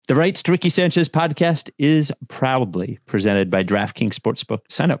The Rights to Ricky Sanchez podcast is proudly presented by DraftKings Sportsbook.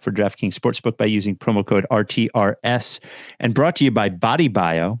 Sign up for DraftKings Sportsbook by using promo code RTRS, and brought to you by Body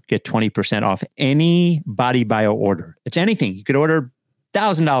Bio. Get 20% off any Body Bio order. It's anything. You could order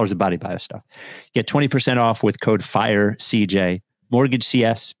 $1,000 of Body Bio stuff. Get 20% off with code FIRECJ. Mortgage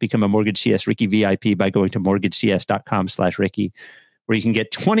CS. Become a Mortgage CS Ricky VIP by going to mortgagecs.com/Ricky, where you can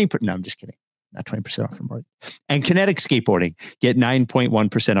get 20%. No, I'm just kidding. Not 20% off your mortgage. And Kinetic Skateboarding. Get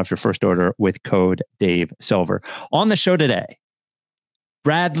 9.1% off your first order with code Dave Silver. On the show today,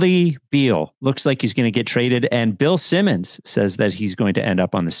 Bradley Beal looks like he's going to get traded, and Bill Simmons says that he's going to end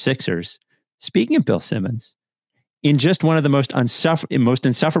up on the Sixers. Speaking of Bill Simmons, in just one of the most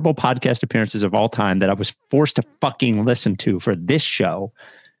insufferable podcast appearances of all time that I was forced to fucking listen to for this show,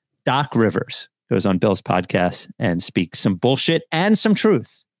 Doc Rivers goes on Bill's podcast and speaks some bullshit and some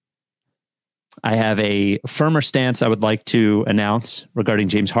truth. I have a firmer stance I would like to announce regarding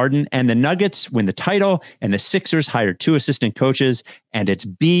James Harden, and the Nuggets win the title, and the Sixers hired 2 assistant coaches, and it's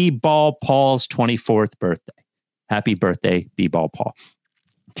B-Ball Paul's 24th birthday. Happy birthday, B-Ball Paul.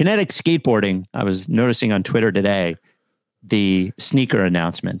 Kinetic Skateboarding, I was noticing on Twitter today, the sneaker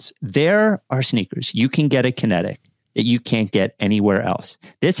announcements. There are sneakers you can get at Kinetic that you can't get anywhere else.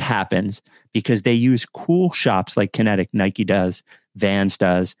 This happens because they use cool shops like Kinetic, Nike does, Vans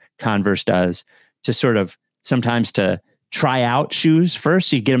does, Converse does, to sort of sometimes to try out shoes first,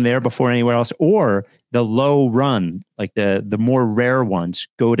 so you get them there before anywhere else, or the low run, like the more rare ones,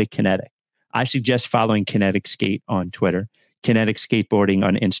 go to Kinetic. I suggest following Kinetic Skate on Twitter, Kinetic Skateboarding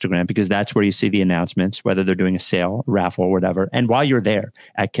on Instagram, because that's where you see the announcements, whether they're doing a sale, raffle, or whatever. And while you're there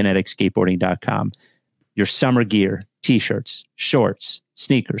at kineticskateboarding.com, your summer gear, t-shirts, shorts,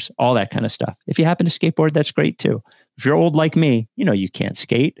 sneakers, all that kind of stuff. If you happen to skateboard, that's great too. If you're old like me, you know you can't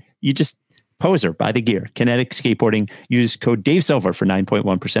skate. You just poser, buy the gear. Kinetic Skateboarding. Use code Dave Silver for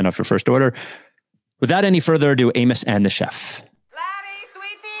 9.1% off your first order. Without any further ado, Amos and the Chef.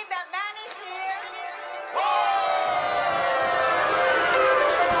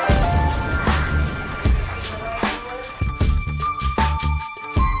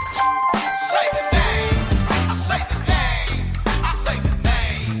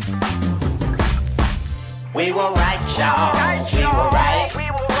 We were right, y'all. We were right.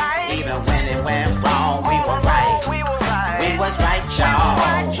 Even when it went wrong, we were right. We was right,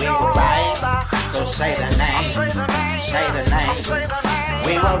 y'all. We were right. So say the name. Say the name.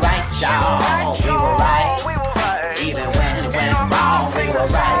 We were right, y'all. We were right. Even when it went wrong, we were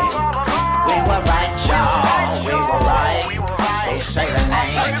right. We were right, y'all. We were right. So say the name.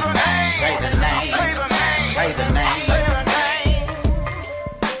 Say the name. Say the name.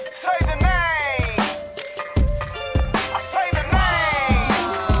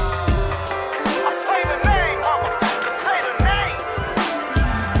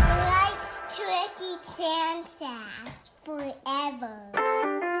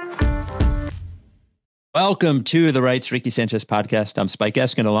 Welcome to the Rights Ricky Sanchez podcast. I'm Spike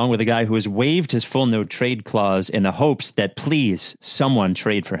Eskin, along with a guy who has waived his full no trade clause in the hopes that please someone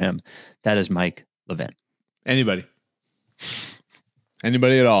trade for him. That is Mike Levin. Anybody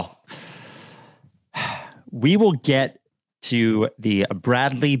at all. We will get to the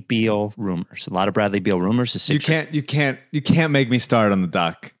Bradley Beal rumors. A lot of Bradley Beal rumors. You can't make me start on the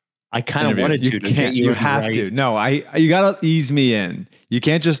doc. I kind of wanted to. You have to. No, you gotta ease me in. You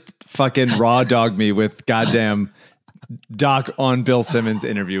can't just fucking raw dog me with goddamn doc on Bill Simmons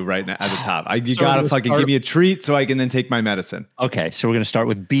interview right now at the top. You gotta fucking give me a treat so I can then take my medicine. Okay, so we're gonna start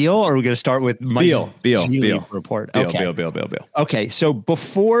with Beal, or we're gonna start with Beal report. Beal. Okay, so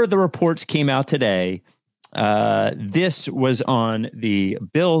before the reports came out today, this was on the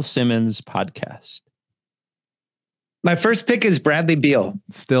Bill Simmons podcast. My first pick is Bradley Beal.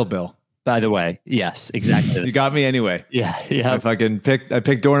 Still Bill. By the way, yes, exactly. You got me anyway. Yeah. I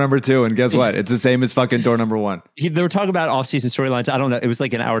picked door number 2, and guess what? It's the same as fucking door number 1. They were talking about off-season storylines. I don't know. It was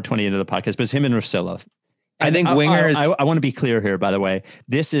like an hour 20 into the podcast, but it's him and Russillo. I think Winger is... I want to be clear here, by the way.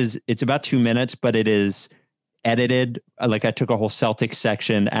 It's about 2 minutes, but it is edited. Like I took a whole Celtics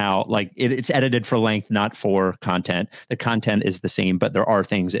section out. Like it's edited for length, not for content. The content is the same, but there are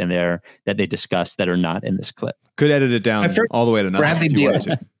things in there that they discuss that are not in this clip. Could edit it down all the way to nothing. Bradley Beal.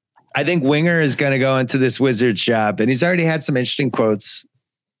 I think Winger is going to go into this Wizards job, and he's already had some interesting quotes.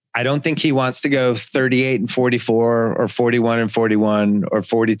 I don't think he wants to go 38 and 44 or 41 and 41 or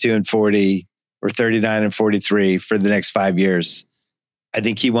 42 and 40 or 39 and 43 for the next 5 years. I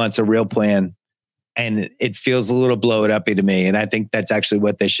think he wants a real plan, and it feels a little blow it uppy to me. And I think that's actually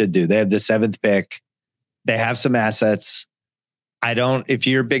what they should do. They have the 7th pick. They have some assets. If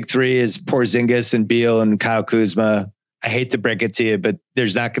your big three is Porzingis and Beal and Kyle Kuzma, I hate to break it to you, but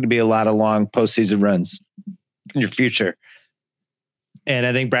there's not going to be a lot of long postseason runs in your future. And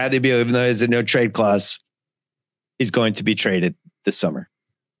I think Bradley Beal, even though he has a no trade clause, he's going to be traded this summer.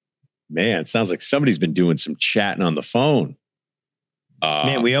 Man, it sounds like somebody's been doing some chatting on the phone.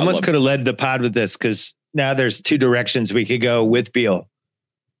 Man, we almost could have led the pod with this because now there's two directions we could go with Beal.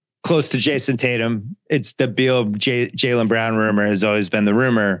 Close to Jason Tatum. It's the Beal Jaylen Brown rumor has always been the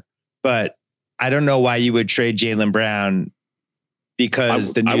rumor, but I don't know why you would trade Jaylen Brown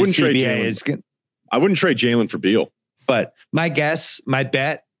because the new CBA is. I wouldn't trade Jaylen for Beal. But my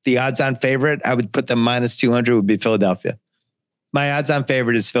bet, the odds-on favorite, I would put them minus 200 would be Philadelphia. My odds-on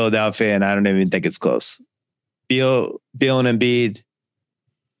favorite is Philadelphia, and I don't even think it's close. Beal and Embiid,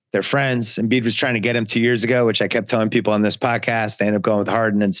 they're friends. Embiid was trying to get him 2 years ago, which I kept telling people on this podcast. They ended up going with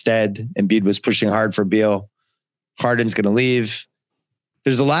Harden instead. Embiid was pushing hard for Beal. Harden's going to leave.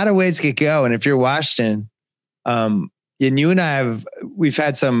 There's a lot of ways it could go. And if you're Washington, and you and I we've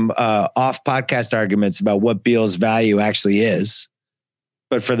had some off podcast arguments about what Beal's value actually is.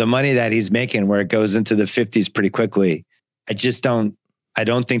 But for the money that he's making, where it goes into the 50s pretty quickly, I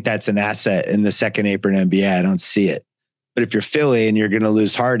don't think that's an asset in the second apron NBA. I don't see it. But if you're Philly and you're going to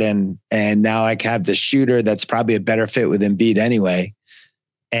lose Harden, and now I have the shooter that's probably a better fit with Embiid anyway,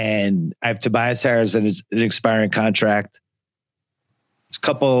 and I have Tobias Harris and an expiring contract. There's a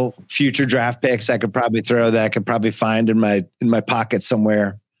couple future draft picks I could probably throw that I could probably find in my pocket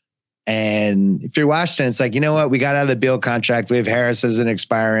somewhere. And if you're Washington, it's like, you know what? We got out of the Beal contract. We have Harris as an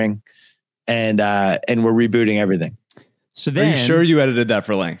expiring, and we're rebooting everything. So then, are you sure you edited that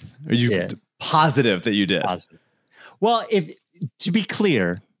for length? Are you positive that you did? Positive. Well, to be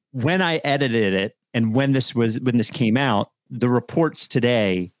clear, when I edited it and when this came out, the reports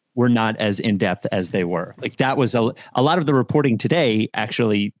today were not as in-depth as they were. Like that was a lot of the reporting today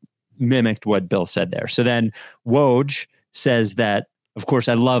actually mimicked what Bill said there. So then Woj says that, of course,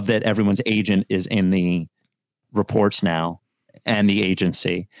 I love that everyone's agent is in the reports now and the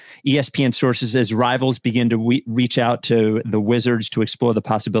agency. ESPN sources as rivals begin to reach out to the Wizards to explore the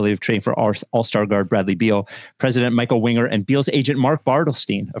possibility of trading for All-Star guard Bradley Beal. President Michael Winger and Beal's agent Mark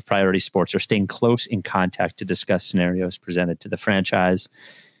Bartelstein of Priority Sports are staying close in contact to discuss scenarios presented to the franchise.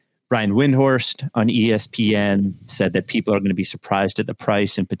 Brian Windhorst on ESPN said that people are going to be surprised at the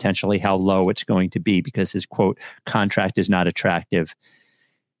price and potentially how low it's going to be because his, quote, contract is not attractive.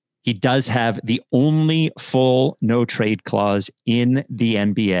 He does have the only full no trade clause in the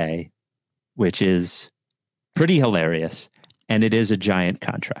NBA, which is pretty hilarious. And it is a giant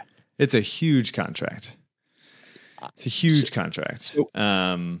contract. It's a huge contract. It's a huge contract.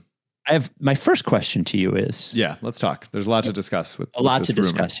 I have my first question to you is. Yeah, let's talk. There's a lot to discuss with a lot this to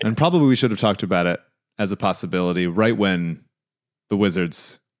discuss. And probably we should have talked about it as a possibility right when the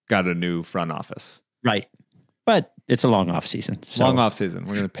Wizards got a new front office. Right. But it's a long off season. So. Long off season.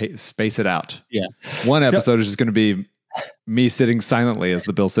 We're going to space it out. Yeah. One episode is just going to be me sitting silently as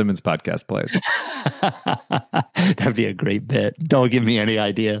the Bill Simmons podcast plays. That'd be a great bit. Don't give me any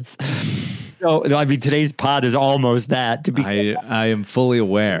ideas. So, I mean, today's pod is almost that. I am fully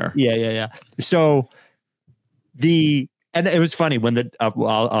aware. Yeah. So and it was funny when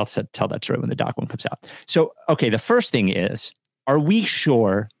I'll tell that story when the doc one comes out. So, okay, the first thing is, are we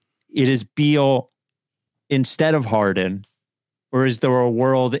sure it is Beal instead of Harden, or is there a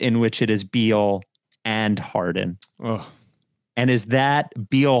world in which it is Beal and Harden? Oh. And is that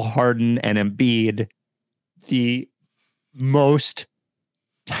Beal, Harden, and Embiid the most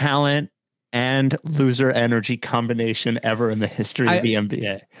talent and loser energy combination ever in the history of the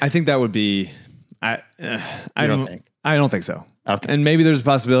NBA? I think that would be. I don't think so. Okay. And maybe there's a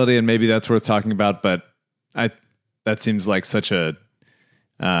possibility, and maybe that's worth talking about. But that seems like such a,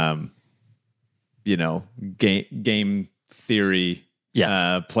 game theory.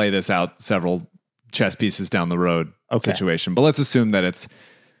 Yes. Play this out several chess pieces down the road situation. But let's assume that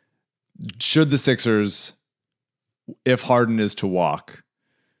should the Sixers, if Harden is to walk,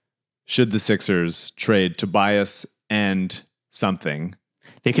 should the Sixers trade Tobias and something?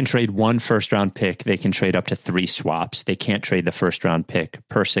 They can trade 1 first-round pick. They can trade up to 3 swaps. They can't trade the first-round pick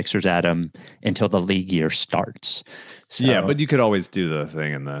per Sixers Adam until the league year starts. So, yeah, but you could always do the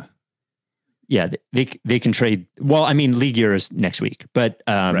thing in the... Yeah, they can trade... Well, I mean, league year is next week, but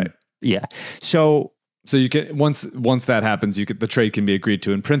right. Yeah. So you can once that happens, the trade can be agreed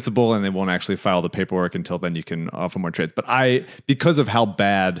to in principle, and they won't actually file the paperwork until then. You can offer more trades. But because of how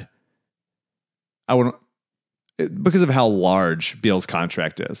bad... because of how large Beal's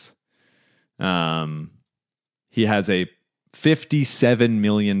contract is, he has a $57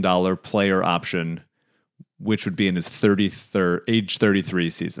 million player option, which would be in his age 33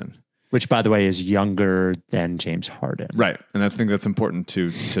 season. Which, by the way, is younger than James Harden. Right. And I think that's important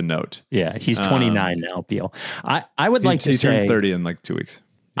to note. Yeah, he's 29 now, Beal. I would like to he say... turns 30 in like 2 weeks.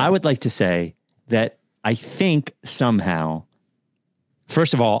 Yeah. I would like to say that I think somehow...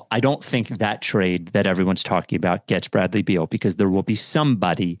 First of all, I don't think that trade that everyone's talking about gets Bradley Beal, because there will be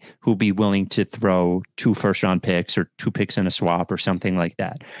somebody who'll be willing to throw 2 first-round picks or 2 picks in a swap or something like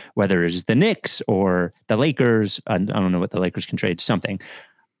that, whether it's the Knicks or the Lakers. I don't know what the Lakers can trade, something.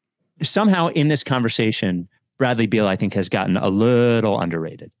 Somehow in this conversation, Bradley Beal, I think, has gotten a little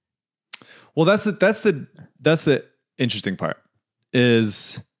underrated. Well, that's the interesting part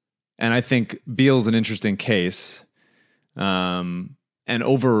is, and I think Beal's an interesting case. And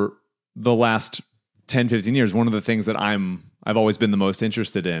over the last 10, 15 years, one of the things that I've always been the most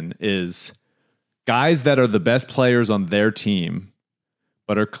interested in is guys that are the best players on their team,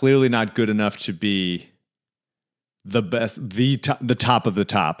 but are clearly not good enough to be the best, the top of the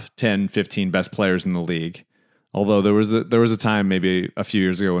top 10, 15 best players in the league. Although there was a time maybe a few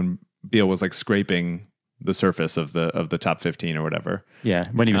years ago when Beal was like scraping the surface of the top 15 or whatever. Yeah,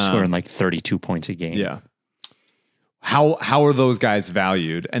 when he was scoring like 32 points a game. Yeah. How are those guys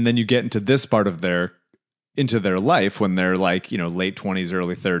valued? And then you get into this part of their life when they're like, late 20s,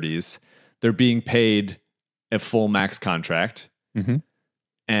 early 30s. They're being paid a full max contract. Mm-hmm.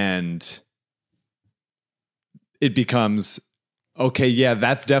 And it becomes, okay, yeah,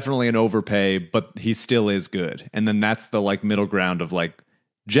 that's definitely an overpay, but he still is good. And then that's the like middle ground of like,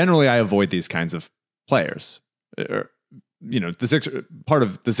 generally I avoid these kinds of players. Part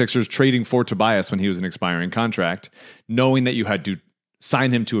of the Sixers trading for Tobias when he was an expiring contract, knowing that you had to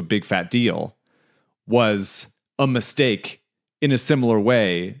sign him to a big fat deal, was a mistake in a similar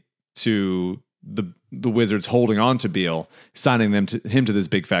way to the Wizards holding on to Beal, signing him to this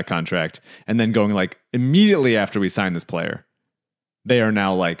big fat contract, and then going like immediately after we sign this player, they are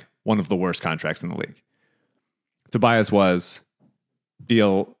now like one of the worst contracts in the league. Tobias was,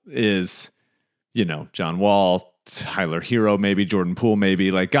 Beal is, John Wall, Tyler Hero, maybe Jordan Poole, maybe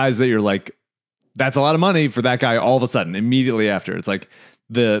like guys that you're like, that's a lot of money for that guy. All of a sudden, immediately after, it's like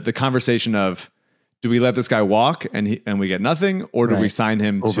the conversation of, do we let this guy walk and we get nothing, or do we sign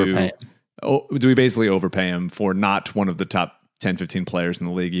him do we basically overpay him for not one of the top 10, 15 players in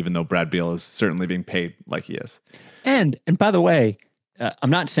the league, even though Brad Beal is certainly being paid like he is. And by the way, I'm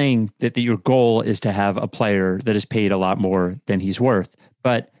not saying that your goal is to have a player that is paid a lot more than he's worth,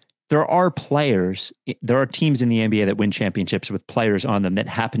 but there are teams in the NBA that win championships with players on them that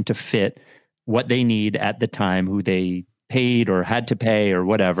happen to fit what they need at the time, who they paid or had to pay or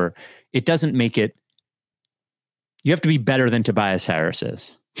whatever. It doesn't make it, you have to be better than Tobias Harris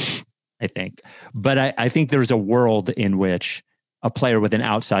is, I think. But I think there's a world in which a player with an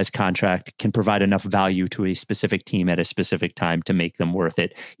outsized contract can provide enough value to a specific team at a specific time to make them worth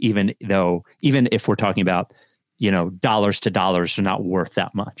it, even if we're talking about, dollars to dollars are not worth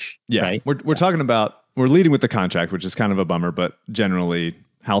that much. Yeah. Right? We're talking about, we're leading with the contract, which is kind of a bummer, but generally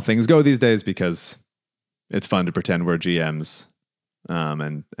how things go these days, because it's fun to pretend we're GMs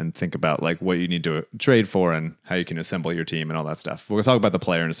and think about like what you need to trade for and how you can assemble your team and all that stuff. We'll talk about the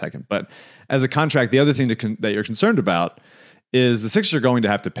player in a second, but as a contract, the other thing that you're concerned about is the Sixers are going to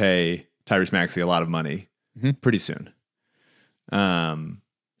have to pay Tyrese Maxey a lot of money pretty soon.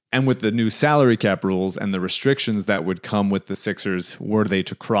 And with the new salary cap rules and the restrictions that would come with the Sixers were they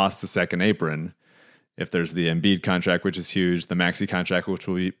to cross the second apron, if there's the Embiid contract, which is huge, the Maxey contract, which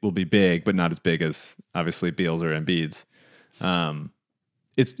will be big, but not as big as obviously Beal's or Embiid's.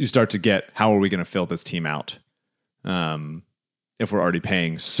 You start to get, how are we going to fill this team out if we're already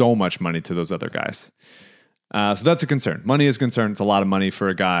paying so much money to those other guys? So that's a concern. Money is a concern. It's a lot of money for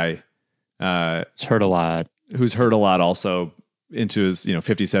a guy it's hurt a lot. Who's hurt a lot also. Into his,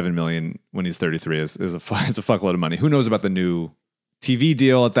 $57 million when he's 33 is a fuckload of money. Who knows about the new TV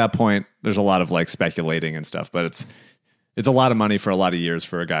deal at that point? There's a lot of like speculating and stuff, but it's a lot of money for a lot of years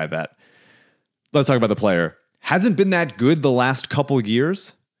for a guy that, let's talk about the player, hasn't been that good the last couple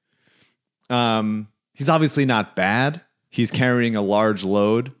years. He's obviously not bad. He's carrying a large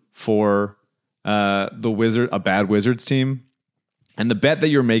load for a bad Wizards team. And the bet that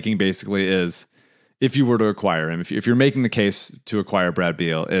you're making basically is, if you were to acquire him, if you're making the case to acquire Brad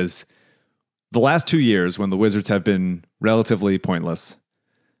Beal, is the last 2 years when the Wizards have been relatively pointless,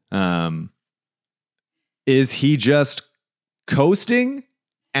 is he just coasting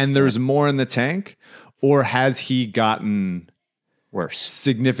and there's more in the tank, or has he gotten worse,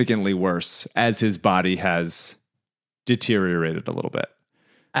 significantly worse, as his body has deteriorated a little bit?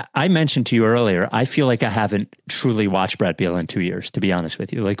 I mentioned to you earlier, I feel like I haven't truly watched Brad Beal in 2 years, to be honest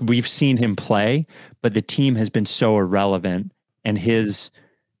with you. Like, we've seen him play, but the team has been so irrelevant, and his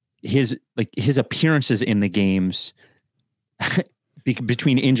his appearances in the games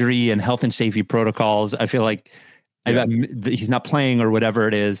between injury and health and safety protocols, I feel like he's not playing or whatever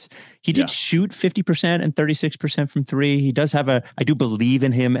it is. He did shoot 50% and 36% from three. He does have I do believe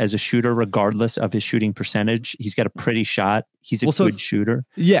in him as a shooter, regardless of his shooting percentage. He's got a pretty shot. He's a good shooter.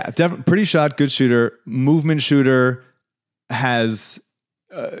 Yeah, definitely pretty shot, good shooter, movement shooter, has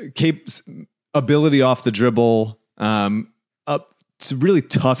ability off the dribble, it's a really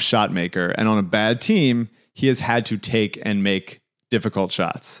tough shot maker. And on a bad team, he has had to take and make difficult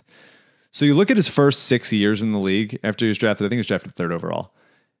shots. So you look at his first 6 years in the league after he was drafted. I think he was drafted 3rd overall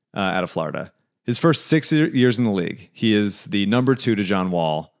out of Florida. His first 6 years in the league, he is the number 2 to John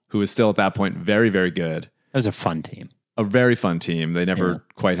Wall, who is still at that point very, very good. That was a fun team. A very fun team. They never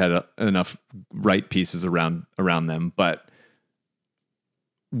quite had enough right pieces around them. But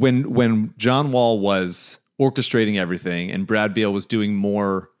when John Wall was orchestrating everything and Brad Beal was doing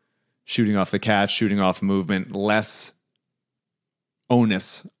more shooting off the catch, shooting off movement, less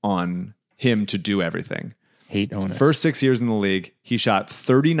onus on him to do everything. Hate onus. First 6 years in the league, he shot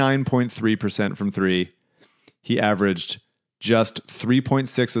 39.3% from three. He averaged just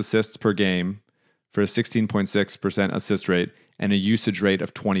 3.6 assists per game for a 16.6% assist rate and a usage rate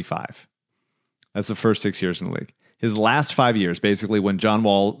of 25. That's the first 6 years in the league. His last 5 years, basically when John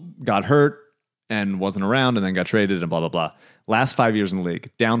Wall got hurt and wasn't around and then got traded and blah, blah, blah. Last 5 years in the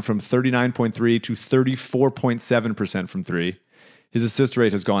league, down from 39.3 to 34.7% from three. His assist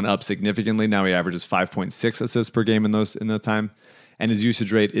rate has gone up significantly. Now he averages 5.6 assists per game in the time. And his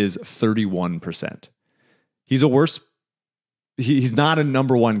usage rate is 31%. He's he's not a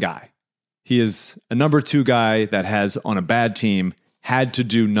number 1 guy. He is a number 2 guy that has, on a bad team, had to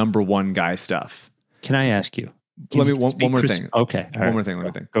do number 1 guy stuff. Can I ask you? One more thing. Okay. One more thing. Let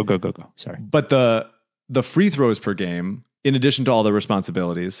me think. Go. Sorry. But the free throws per game, in addition to all the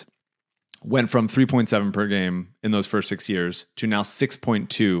responsibilities, went from 3.7 per game in those first 6 years to now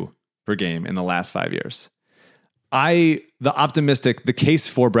 6.2 per game in the last 5 years. The case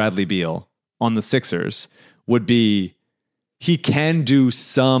for Bradley Beal on the Sixers would be he can do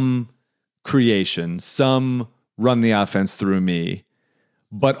some creation, some run the offense through me,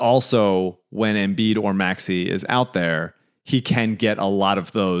 but also when Embiid or Maxey is out there, he can get a lot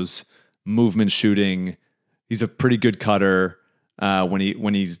of those movement shooting. He's a pretty good cutter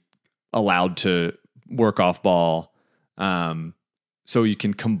when he's allowed to work off ball. So you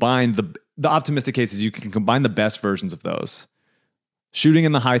can combine the optimistic cases, you can combine the best versions of those. Shooting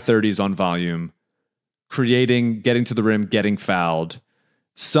in the high 30s on volume, creating, getting to the rim, getting fouled,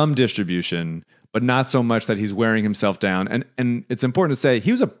 some distribution, but not so much that he's wearing himself down. And it's important to say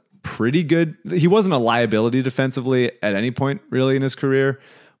he wasn't a liability defensively at any point really in his career,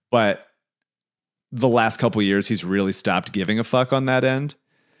 but the last couple of years he's really stopped giving a fuck on that end.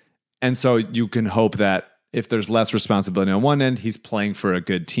 And so you can hope that if there's less responsibility on one end, he's playing for a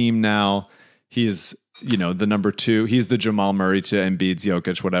good team now. He's, the number 2. He's the Jamal Murray to Embiid's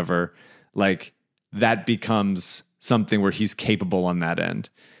Jokic, whatever. Like, that becomes something where he's capable on that end.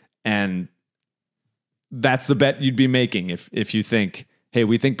 And that's the bet you'd be making if you think, hey,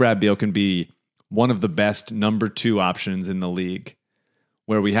 we think Brad Beal can be one of the best number 2 options in the league,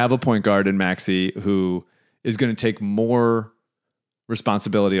 where we have a point guard in Maxey who is going to take more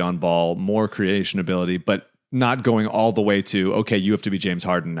responsibility on ball, more creation ability, but not going all the way to, okay, you have to be James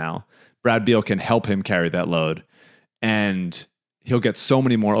Harden now. Brad Beal can help him carry that load. And he'll get so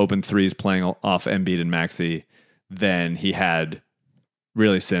many more open threes playing off Embiid and Maxey than he had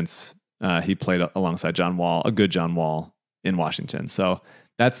really since he played alongside John Wall, a good John Wall in Washington. So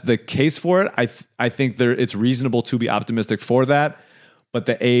that's the case for it. I think it's reasonable to be optimistic for that, but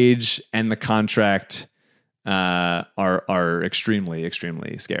the age and the contract are extremely,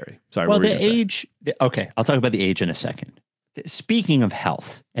 extremely scary. Sorry. Well, the age. Okay, I'll talk about the age in a second. Speaking of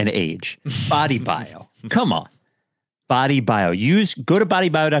health and age, Body Bio. Come on, Body Bio. Go to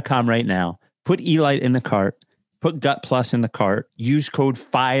bodybio.com right now. Put Elite in the cart. Put Gut Plus in the cart. Use code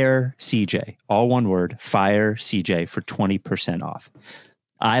FIRECJ, all one word, FIRECJ for 20% off.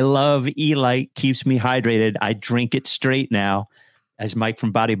 I love Elite. Keeps me hydrated. I drink it straight now. As Mike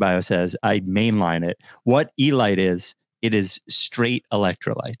from Body Bio says, I mainline it. What Elite is, it is straight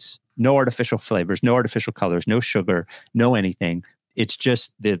electrolytes. No artificial flavors, no artificial colors, no sugar, no anything. It's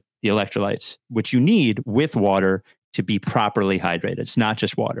just the electrolytes, which you need with water to be properly hydrated. It's not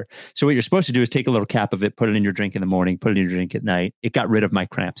just water. So what you're supposed to do is take a little cap of it, put it in your drink in the morning, put it in your drink at night. It got rid of my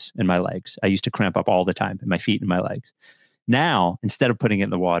cramps in my legs. I used to cramp up all the time in my feet and my legs. Now, instead of putting it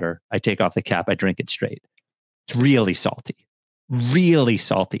in the water, I take off the cap, I drink it straight. It's really salty,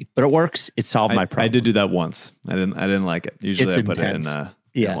 but it works. It solved my problem. I did do that once. I didn't like it. Usually I put it in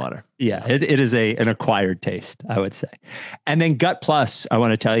Yeah. in water. Yeah, it is an acquired taste, I would say. And then Gut Plus, I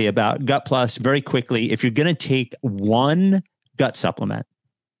want to tell you about Gut Plus very quickly. If you're going to take one gut supplement,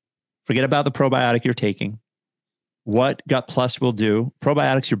 forget about the probiotic you're taking. What Gut Plus will do,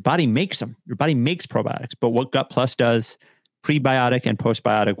 probiotics, your body makes them. Your body makes probiotics. But what Gut Plus does, prebiotic and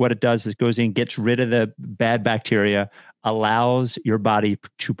postbiotic, what it does is it goes in, gets rid of the bad bacteria, allows your body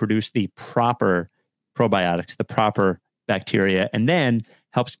to produce the proper probiotics, the proper bacteria, and then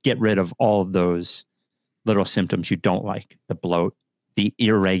helps get rid of all of those little symptoms you don't like, the bloat, the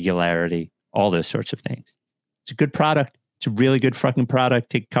irregularity, all those sorts of things. It's a good product. It's a really good fucking product.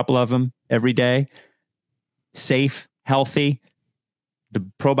 Take a couple of them every day. Safe, healthy. The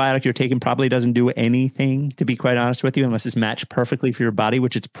probiotic you're taking probably doesn't do anything, to be quite honest with you, unless it's matched perfectly for your body,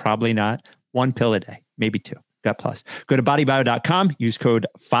 which it's probably not. 1 pill a day, maybe 2. Gut Plus. Go to bodybio.com. Use code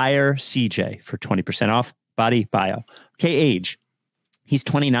FIRECJ for 20% off. Body Bio. Okay, age. He's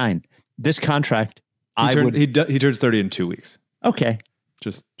 29. This contract, He turns 30 in 2 weeks. Okay.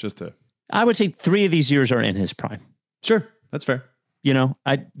 Just to. I would say 3 of these years are in his prime. Sure, that's fair. You know,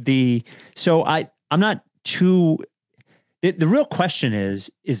 I'm not too. The real question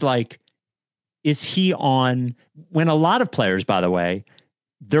is like, is he on? When a lot of players, by the way,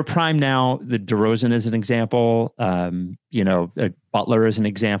 they're prime now. The DeRozan is an example. Butler is an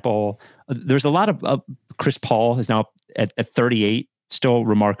example. There's a lot of Chris Paul is now at 38, still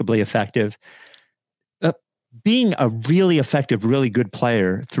remarkably effective. Being a really effective, really good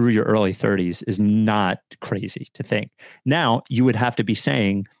player through your early 30s is not crazy to think. Now, you would have to be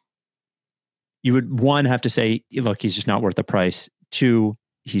saying, you would, one, have to say, look, he's just not worth the price. 2,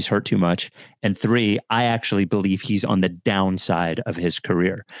 he's hurt too much. And 3, I actually believe he's on the downside of his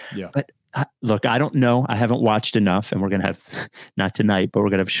career. Yeah. But look, I don't know. I haven't watched enough, and we're going to have, not tonight, but we're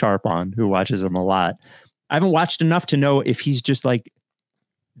going to have Sharp on, who watches him a lot. I haven't watched enough to know if he's just like,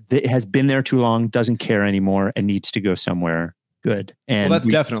 has been there too long, doesn't care anymore, and needs to go somewhere good. And well,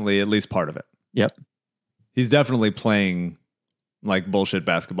 that's definitely at least part of it. Yep. He's definitely playing like bullshit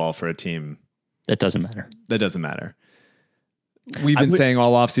basketball for a team. That doesn't matter. That doesn't matter. We've been saying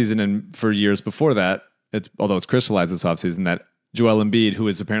all offseason and for years before that, although it's crystallized this offseason, that Joel Embiid, who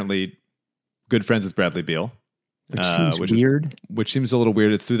is apparently good friends with Bradley Beal. Which seems weird. Which seems a little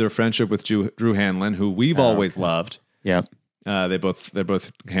weird. It's through their friendship with Drew Hanlon, who we've always loved. Yep. They're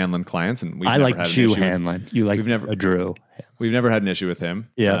both Hanlon clients, and I like Drew Hanlon. You like a Drew. We've never had an issue with him.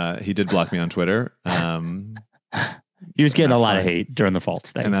 Yeah, he did block me on Twitter. He was getting a lot of hate during the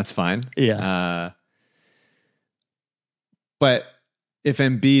Fultz thing, and that's fine. Yeah, but if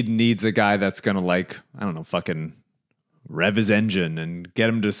Embiid needs a guy that's gonna fucking rev his engine and get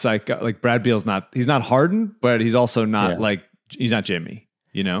him to like Brad Beal's he's not Harden, but he's also not he's not Jimmy.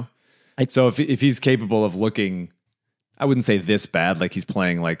 You know, so if he's capable of looking. I wouldn't say this bad, like he's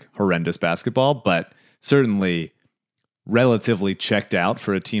playing like horrendous basketball, but certainly relatively checked out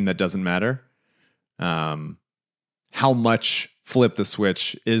for a team that doesn't matter. How much flip the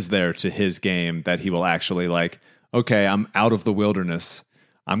switch is there to his game that he will actually like, okay, I'm out of the wilderness.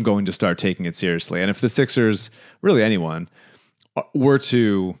 I'm going to start taking it seriously. And if the Sixers, really anyone, were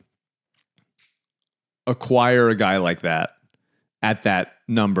to acquire a guy like that at that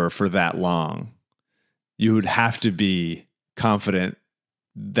number for that long, you would have to be confident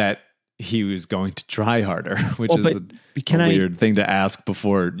that he was going to try harder, which is a weird thing to ask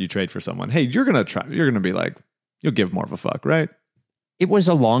before you trade for someone. Hey, you're going to be like, you'll give more of a fuck, right? It was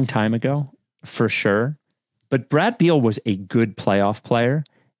a long time ago for sure, but Brad Beal was a good playoff player.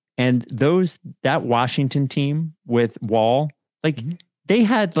 And that Washington team with Wall, like they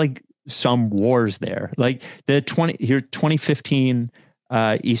had like some wars there, like the 2015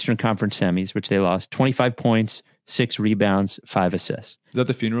 Eastern Conference semis, which they lost 25 points, 6 rebounds, 5 assists. Is that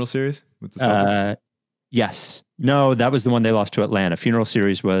the funeral series with the Celtics? Yes. No, that was the one they lost to Atlanta. Funeral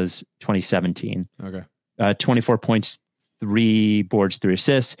series was 2017. Okay. 24 points, 3 boards, 3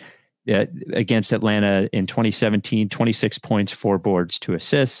 assists. Against Atlanta in 2017, 26 points, 4 boards, 2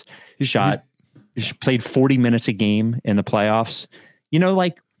 assists. He played 40 minutes a game in the playoffs. You know,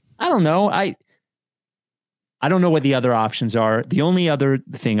 like, I don't know. I don't know what the other options are. The only other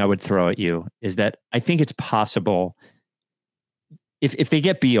thing I would throw at you is that I think it's possible if they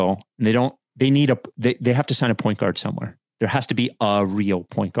get Beal and they have to sign a point guard somewhere. There has to be a real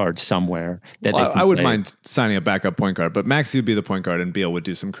point guard somewhere that I wouldn't mind signing a backup point guard, but Maxey would be the point guard and Beal would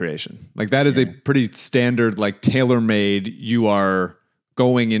do some creation. Like that is a pretty standard, like tailor-made. You are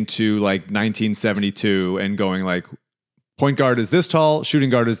going into like 1972 and going like point guard is this tall,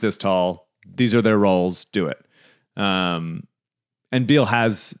 shooting guard is this tall. These are their roles. Do it. And Beal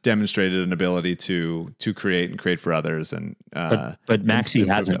has demonstrated an ability to create and create for others, and but Maxey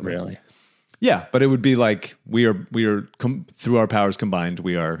hasn't really. Yeah, but it would be like we are through our powers combined,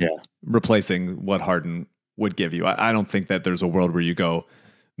 we are replacing what Harden would give you. I don't think that there's a world where you go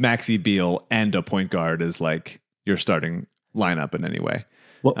Maxey, Beal, and a point guard is like your starting lineup in any way.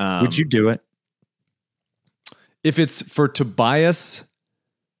 Well, would you do it if it's for Tobias,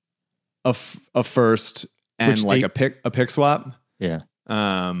 a first and like a pick swap? Yeah,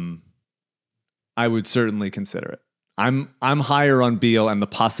 I would certainly consider it. I'm higher on Beal and the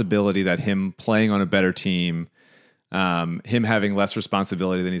possibility that him playing on a better team, him having less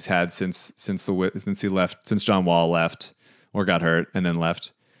responsibility than he's had since John Wall left or got hurt and then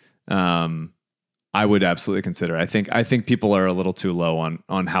left. I would absolutely consider it. I think people are a little too low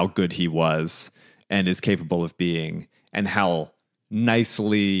on how good he was and is capable of being, and how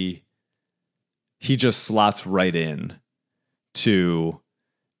nicely he just slots right in to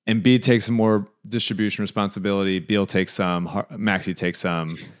Embiid takes some more distribution responsibility. Beal takes some. Maxey takes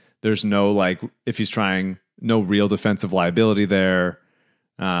some. There's no, like, if he's trying, no real defensive liability there.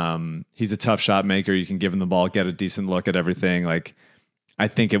 He's a tough shot maker. You can give him the ball, get a decent look at everything. Like, I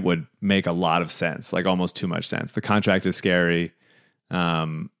think it would make a lot of sense, like almost too much sense. The contract is scary,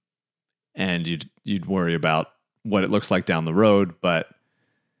 and you'd worry about what it looks like down the road. But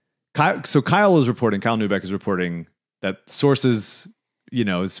Kyle Neubeck is reporting that sources,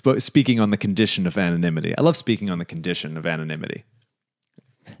 is speaking on the condition of anonymity. I love speaking on the condition of anonymity.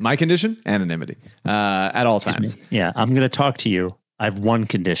 My condition? Anonymity. At all times. Yeah, I'm going to talk to you. I have one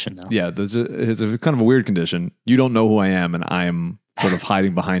condition, though. Yeah, it's a kind of a weird condition. You don't know who I am, and I am sort of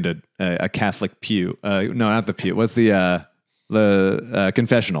hiding behind a Catholic pew. No, not the pew. What's the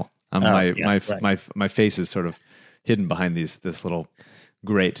confessional? My face is sort of hidden behind this little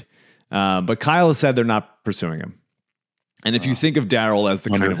grate. But Kyle has said they're not pursuing him. And if you think of Daryl as the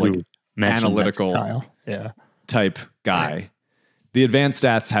kind of like analytical type guy, the advanced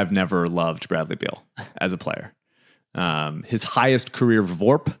stats have never loved Bradley Beal as a player. His highest career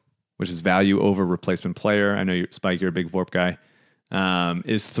VORP, which is value over replacement player. I know Spike, you're a big VORP guy,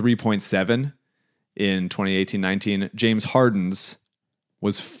 is 3.7 in 2018-19. James Harden's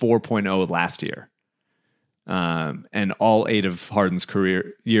was 4.0 last year. And all 8 of Harden's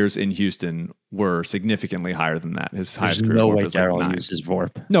career years in Houston were significantly higher than that. His highest career VORP is Daryl like uses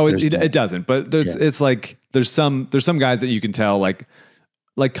VORP. No, it doesn't. But it's like there's some guys that you can tell like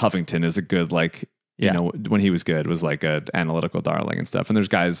Covington is a good when he was good was like an analytical darling and stuff. And there's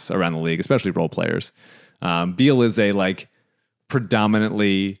guys around the league, especially role players. Beal is a like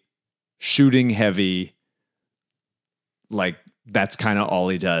predominantly shooting heavy, like that's kind of all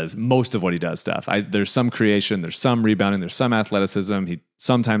he does. Most of what he does stuff. There's some creation, there's some rebounding, there's some athleticism. He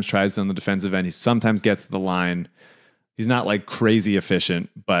sometimes tries on the defensive end. He sometimes gets to the line. He's not like crazy efficient,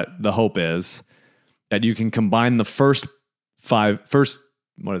 but the hope is that you can combine the first 5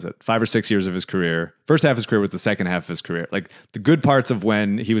 or 6 years of his career, first half of his career with the second half of his career. Like the good parts of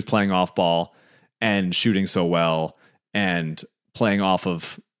when he was playing off ball and shooting so well and playing off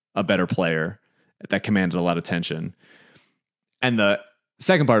of a better player that commanded a lot of attention. And the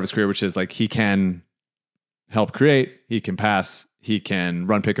second part of his career, which is like he can help create, he can pass, he can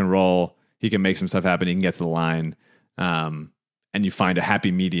run pick and roll, he can make some stuff happen, he can get to the line. And you find a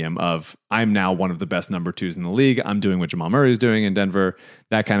happy medium of I'm now one of the best number 2s in the league. I'm doing what Jamal Murray is doing in Denver,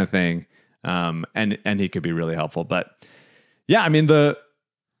 that kind of thing. And he could be really helpful. But yeah, I mean,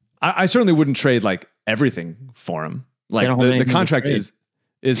 I certainly wouldn't trade like everything for him. Like the contract is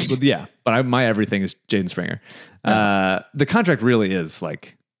but my everything is Jaden Springer. The contract really is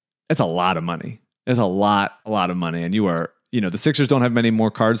like, it's a lot of money. It's a lot of money. And the Sixers don't have many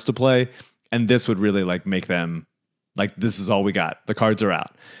more cards to play. And this would really like make them like, this is all we got. The cards are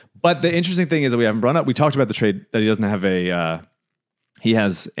out. But the interesting thing is that we haven't brought up, we talked about the trade that he doesn't have he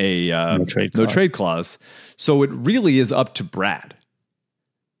has a no trade clause. So it really is up to Brad.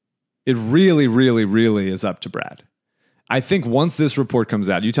 It really, really, really is up to Brad. I think once this report comes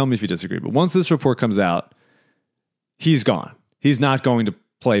out, you tell me if you disagree, but once this report comes out, he's gone. He's not going to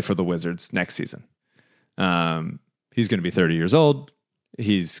play for the Wizards next season. He's going to be 30 years old.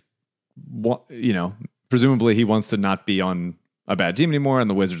 He's, presumably he wants to not be on a bad team anymore, and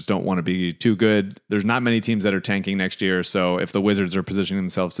the Wizards don't want to be too good. There's not many teams that are tanking next year, so if the Wizards are positioning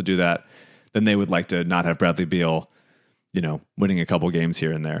themselves to do that, then they would like to not have Bradley Beal, winning a couple games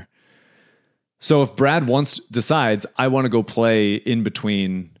here and there. So if Brad decides, I want to go play in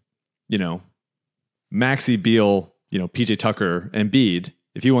between, Maxey, Beal, PJ Tucker, and Embiid,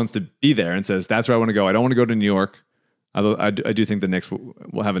 if he wants to be there and says, that's where I want to go. I don't want to go to New York. Although I do think the Knicks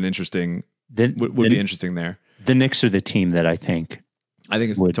will have an interesting, would be interesting there. The Knicks are the team that I think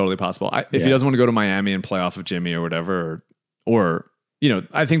it's totally possible. If he doesn't want to go to Miami and play off of Jimmy or whatever, or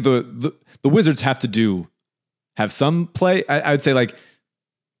I think the Wizards have some play. I would say like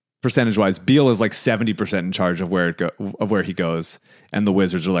percentage wise, Beal is like 70% in charge of where he goes, and the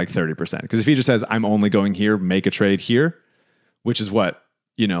Wizards are like 30%. Because if he just says, "I'm only going here, make a trade here," which is what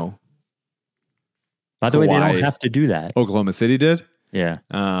By the way, they don't have to do that. Oklahoma City did. Yeah.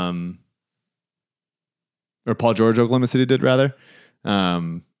 Or Paul George, Oklahoma City did rather.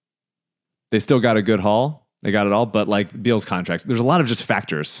 They still got a good haul. They got it all, but like Beal's contract, there's a lot of just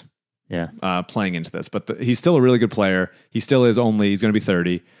factors playing into this. But he's still a really good player. He still is he's going to be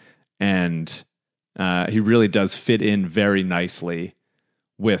 30. And he really does fit in very nicely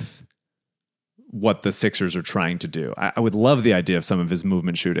with what the Sixers are trying to do. I would love the idea of some of his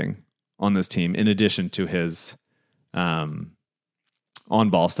movement shooting on this team, in addition to his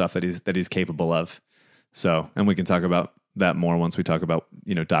on-ball stuff that he's capable of. So, and we can talk about that more once we talk about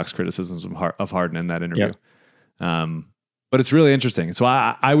Doc's criticisms of Harden in that interview. Yep. But it's really interesting. So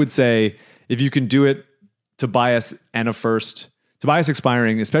I would say if you can do it, Tobias and a first. Tobias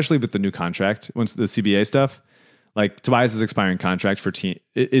expiring, especially with the new contract, once the CBA stuff, like Tobias's expiring contract for team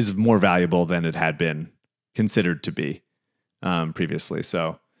is more valuable than it had been considered to be previously.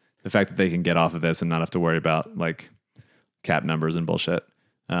 So the fact that they can get off of this and not have to worry about like cap numbers and bullshit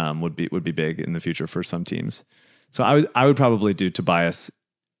would be big in the future for some teams. So I would probably do Tobias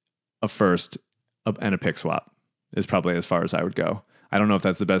a first and a pick swap is probably as far as I would go. I don't know if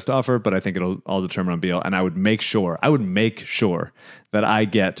that's the best offer, but I think it'll all determine on Beal. And I would make sure that I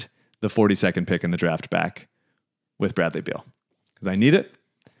get the 42nd pick in the draft back with Bradley Beal, because I need it.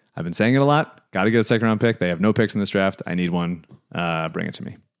 I've been saying it a lot. Got to get a second round pick. They have no picks in this draft. I need one. Bring it to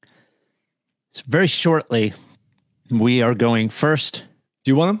me. So very shortly, we are going first.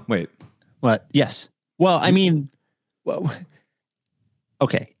 Do you want them? Wait. What? Yes. Well, I mean,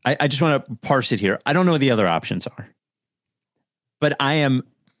 okay. I just want to parse it here. I don't know what the other options are. But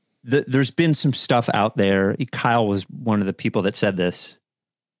there's been some stuff out there. Kyle was one of the people that said this,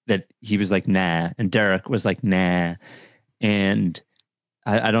 that he was like, nah. And Derek was like, nah. And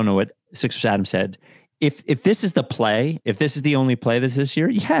I don't know what Sixers Adam said. If this is the play, if this is the only play this year,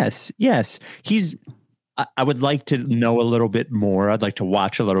 yes. I would like to know a little bit more. I'd like to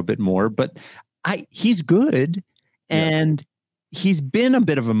watch a little bit more, but he's good. And he's been a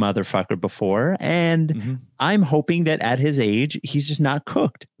bit of a motherfucker before, and I'm hoping that at his age, he's just not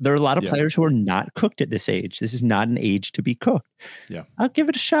cooked. There are a lot of players who are not cooked at this age. This is not an age to be cooked. Yeah, I'll give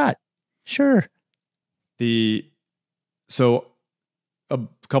it a shot. Sure. So a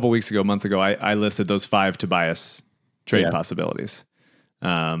couple weeks ago, a month ago, I listed those 5 Tobias trade possibilities.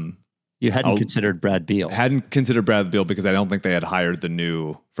 You hadn't considered Brad Beal. Hadn't considered Brad Beal because I don't think they had hired the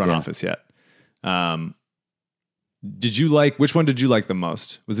new front office yet. Which one did you like the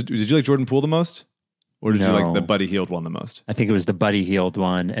most? Did you like Jordan Poole the most? Or did you like the Buddy Hield one the most? I think it was the Buddy Hield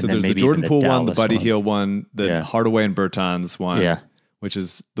one. And so then there's maybe the Jordan Poole one, the Buddy one. Hield one, the Hardaway and Bertans one, which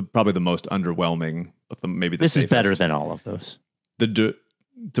is probably the most underwhelming, but maybe the safest. Is better than all of those. The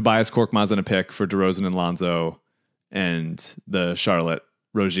Tobias Korkmaz and a pick for DeRozan and Lonzo, and the Charlotte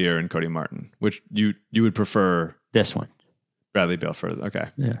Rozier and Cody Martin, which you would prefer this one. Bradley Beal for. Okay.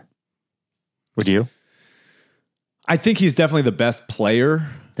 Yeah. Would you? I think he's definitely the best player.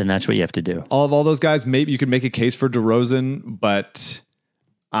 Then that's what you have to do. All those guys, maybe you could make a case for DeRozan, but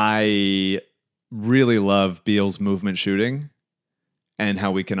I really love Beal's movement shooting and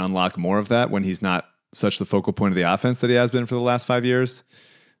how we can unlock more of that when he's not such the focal point of the offense that he has been for the last 5 years.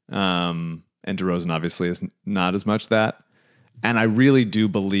 And DeRozan obviously is not as much that. And I really do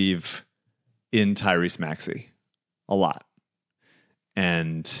believe in Tyrese Maxey a lot.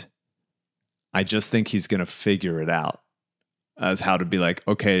 And I just think he's going to figure it out as how to be like,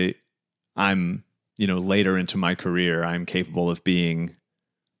 okay, I'm, later into my career, I'm capable of being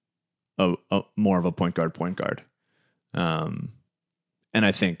a more of a point guard. And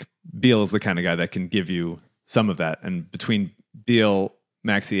I think Beal is the kind of guy that can give you some of that. And between Beal,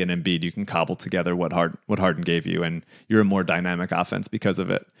 Maxey, and Embiid, you can cobble together what Harden gave you, and you're a more dynamic offense because of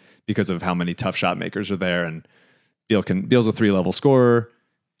it, because of how many tough shot makers are there. And Beal's a 3-level scorer.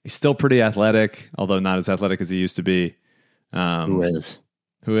 He's still pretty athletic, although not as athletic as he used to be. Who is?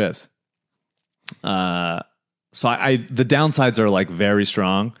 So the downsides are like very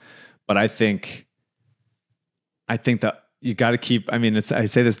strong, but I think that you got to keep. I mean, I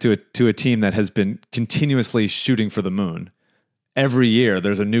say this to a team that has been continuously shooting for the moon. Every year,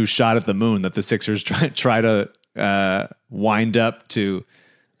 there's a new shot at the moon that the Sixers try to wind up to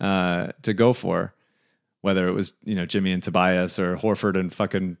go for. Whether it was Jimmy and Tobias or Horford and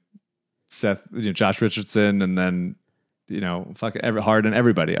fucking Josh Richardson, and then Harden,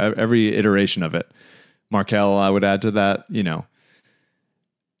 everybody, every iteration of it. Markelle, I would add to that.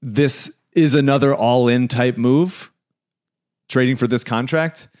 This is another all-in type move, trading for this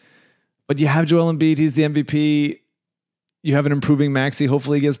contract. But you have Joel Embiid; he's the MVP. You have an improving Maxey.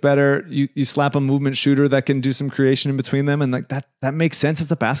 Hopefully he gets better. You slap a movement shooter that can do some creation in between them. And that makes sense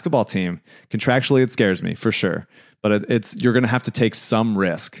as a basketball team. Contractually, it scares me for sure. But you're going to have to take some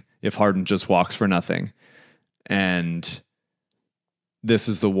risk if Harden just walks for nothing. And this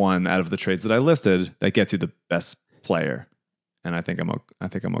is the one out of the trades that I listed that gets you the best player. And I think I'm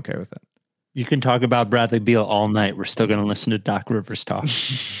okay with it. You can talk about Bradley Beal all night. We're still going to listen to Doc Rivers talk.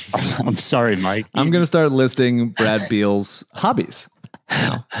 I'm sorry, Mike. I'm going to start listing Brad Beal's hobbies.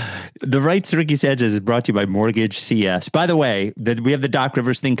 The Rights to Ricky's Edges is brought to you by Mortgage CS. By the way, we have the Doc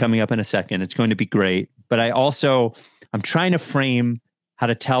Rivers thing coming up in a second. It's going to be great. But I'm trying to frame how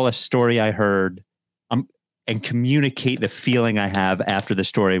to tell a story I heard and communicate the feeling I have after the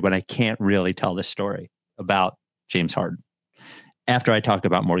story when I can't really tell the story about James Harden. After I talk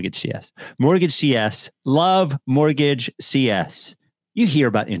about Mortgage CS. Mortgage CS, love Mortgage CS. You hear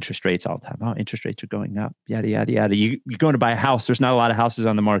about interest rates all the time. Oh, interest rates are going up, yada, yada, yada. You're going to buy a house. There's not a lot of houses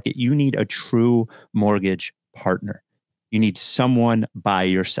on the market. You need a true mortgage partner. You need someone by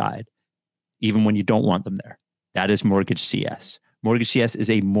your side, even when you don't want them there. That is Mortgage CS. Mortgage CS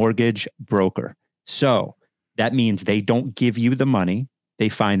is a mortgage broker. So that means they don't give you the money. They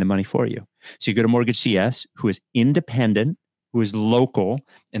find the money for you. So you go to Mortgage CS, who is independent, who is local,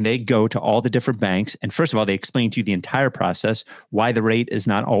 and they go to all the different banks. And first of all, they explain to you the entire process, why the rate is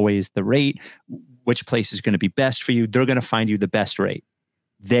not always the rate, which place is going to be best for you. They're going to find you the best rate.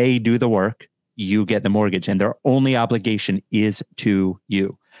 They do the work, you get the mortgage, and their only obligation is to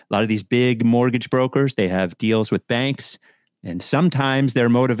you. A lot of these big mortgage brokers, they have deals with banks, and sometimes their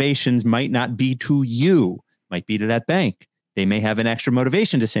motivations might not be to you, might be to that bank. They may have an extra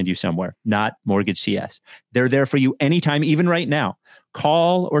motivation to send you somewhere, not Mortgage CS. They're there for you anytime, even right now.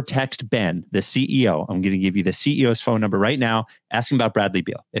 Call or text Ben, the CEO. I'm going to give you the CEO's phone number right now. Ask him about Bradley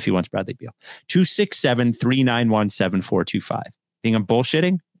Beal, if he wants Bradley Beal. 267-391-7425. Think I'm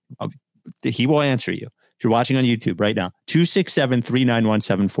bullshitting? He will answer you. If you're watching on YouTube right now,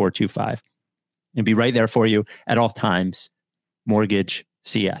 267-391-7425. And be right there for you at all times. Mortgage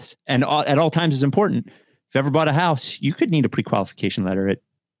CS. And at all times is important. If you ever bought a house, you could need a pre-qualification letter at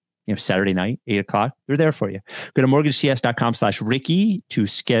Saturday night, 8:00. They're there for you. Go to mortgagecs.com/Ricky to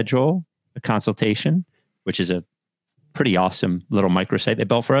schedule a consultation, which is a pretty awesome little microsite they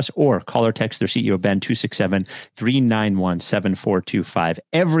built for us, or call or text their CEO, Ben, 267-391-7425.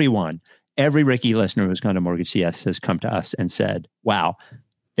 Every Ricky listener who's gone to Mortgage CS has come to us and said, wow,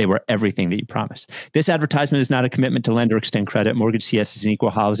 they were everything that you promised. This advertisement is not a commitment to lend or extend credit. Mortgage CS is an equal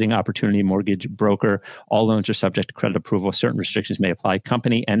housing opportunity mortgage broker. All loans are subject to credit approval. Certain restrictions may apply.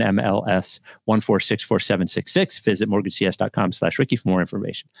 Company NMLS 1464766. Visit mortgagecs.com/Ricky for more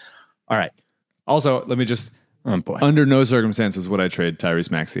information. All right. Also, let me just, under no circumstances would I trade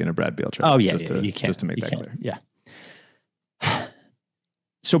Tyrese Maxey in a Brad Beal trade. Oh, yeah, you can't. Just to make that clear. Yeah.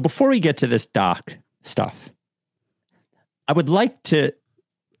 So before we get to this Doc stuff, I would like to,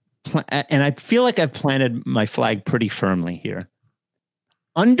 and I feel like I've planted my flag pretty firmly here.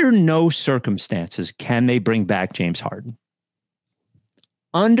 Under no circumstances can they bring back James Harden.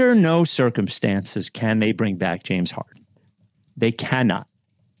 Under no circumstances can they bring back James Harden. They cannot.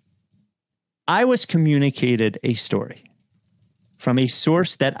 I was communicated a story from a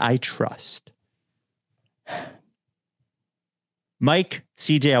source that I trust. Mike,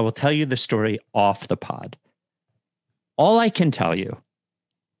 CJ, I will tell you the story off the pod. All I can tell you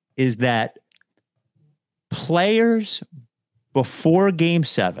is that players before Game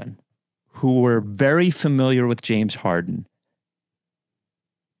 7 who were very familiar with James Harden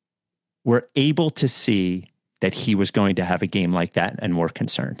were able to see that he was going to have a game like that and were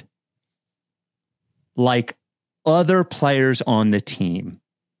concerned. Like other players on the team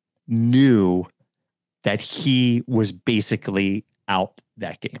knew that he was basically out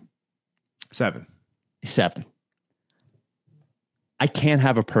that game. 7. I can't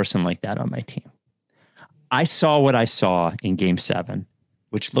have a person like that on my team. I saw what I saw in Game 7,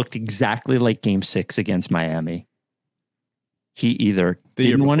 which looked exactly like Game 6 against Miami. He either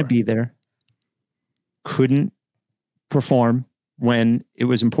didn't want to be there, couldn't perform when it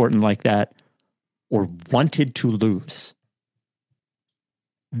was important like that, or wanted to lose.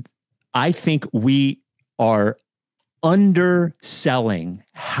 I think we are underselling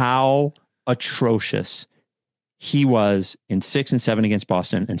how atrocious he was in 6 and 7 against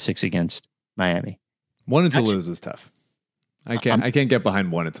Boston and 6 against Miami. Wanted to lose is tough. I can't get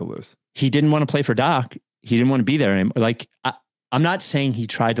behind wanting to lose. He didn't want to play for Doc. He didn't want to be there anymore. Like, I'm not saying he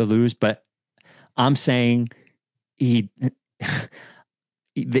tried to lose, but I'm saying they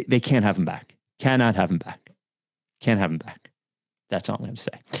can't have him back. Cannot have him back. Can't have him back. That's all I'm going to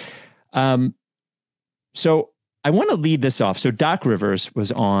say. So I want to lead this off. So Doc Rivers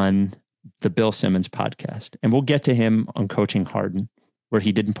was on the Bill Simmons podcast, and we'll get to him on coaching Harden, where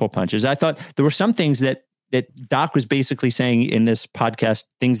he didn't pull punches. I thought there were some things that Doc was basically saying in this podcast,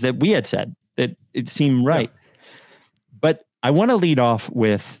 things that we had said that it seemed right. Yeah. But I want to lead off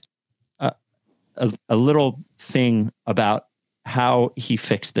with a little thing about how he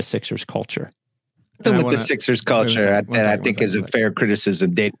fixed the Sixers culture. With the Sixers culture, that I think is a fair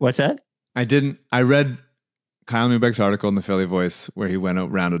criticism. What's that? I read Kyle Newbeck's article in the Philly Voice where he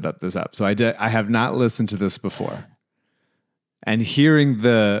rounded up this up. So I have not listened to this before. And hearing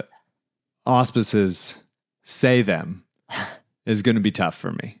the auspices say them is going to be tough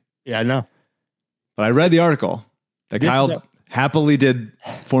for me. Yeah, I know. But I read the article that Kyle happily did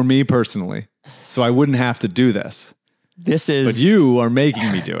for me personally, so I wouldn't have to do this. But you are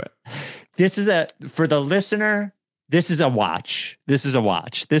making me do it. This is for the listener, this is a watch. This is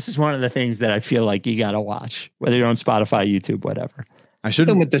one of the things that I feel like you got to watch, whether you're on Spotify, YouTube, whatever. I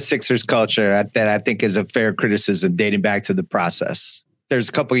shouldn't. With the Sixers culture, that I think is a fair criticism dating back to the process. There's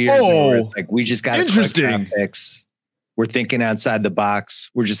a couple of years where it's like, we just got to picks. We're thinking outside the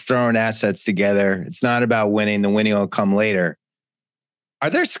box. We're just throwing assets together. It's not about winning. The winning will come later. Are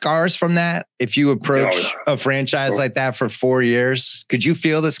there scars from that? If you approach a franchise like that for 4 years, could you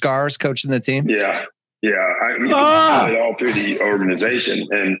feel the scars coaching the team? Yeah. I feel it all through the organization.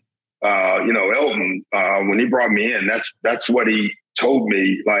 And, Elton, when he brought me in, that's what he told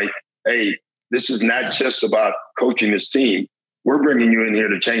me. Like, hey, this is not just about coaching this team. We're bringing you in here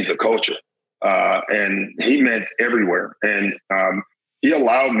to change the culture. And he meant everywhere. And he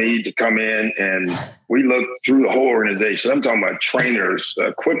allowed me to come in and we looked through the whole organization. I'm talking about trainers,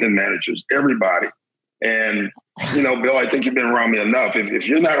 equipment managers, everybody. And, Bill, I think you've been around me enough. If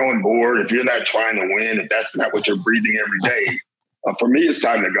you're not on board, if you're not trying to win, if that's not what you're breathing every day, for me, it's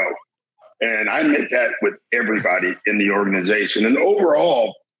time to go. And I meant that with everybody in the organization. And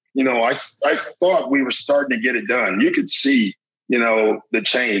overall, I thought we were starting to get it done. You could see, the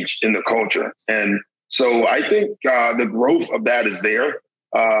change in the culture. And so I think the growth of that is there.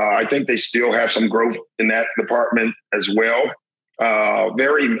 I think they still have some growth in that department as well.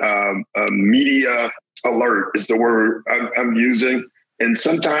 Very media alert is the word I'm using. And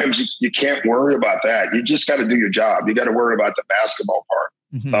sometimes you can't worry about that. You just got to do your job. You got to worry about the basketball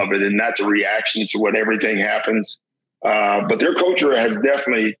part of it and not the reaction to what everything happens. But their culture has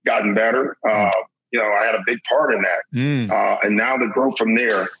definitely gotten better. I had a big part in that. And now the growth from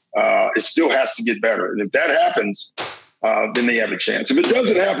there, it still has to get better. And if that happens, then they have a chance. If it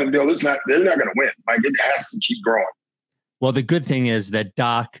doesn't happen, Bill, they're not going to win. Like, it has to keep growing. Well, the good thing is that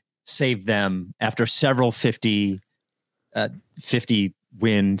Doc saved them after several 50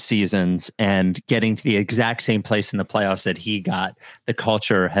 win seasons and getting to the exact same place in the playoffs that he got. The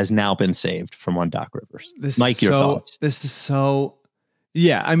culture has now been saved from one Doc Rivers. Mike, your thoughts? This is so...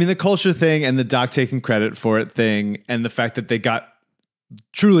 Yeah, I mean, the culture thing and the Doc taking credit for it thing and the fact that they got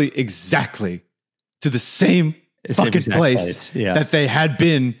truly exactly to the same fucking place that they had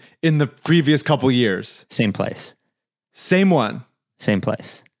been in the previous couple years. Same place. Same one. Same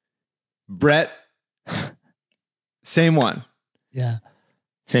place. Brett, same one. Yeah.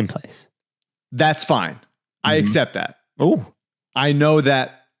 Same place. That's fine. I accept that. Oh, I know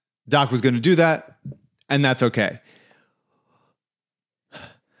that Doc was going to do that, and that's okay.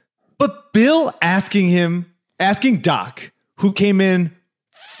 But Bill asking Doc, who came in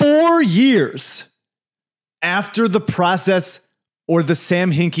 4 years after the process or the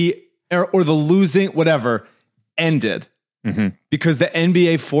Sam Hinkie or the losing, whatever, ended because the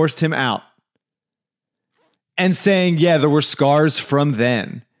NBA forced him out, and saying, yeah, there were scars from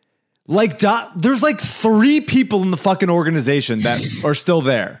then. Like, Doc, there's like 3 people in the fucking organization that are still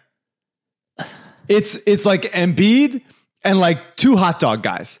there. It's like Embiid and like 2 hot dog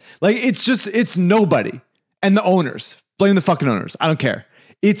guys. Like, it's nobody. And the owners. Blame the fucking owners. I don't care.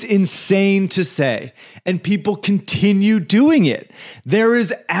 It's insane to say. And people continue doing it. There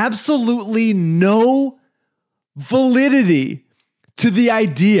is absolutely no validity to the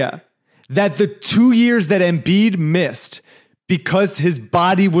idea that the 2 years that Embiid missed because his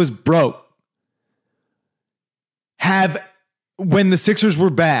body was broke when the Sixers were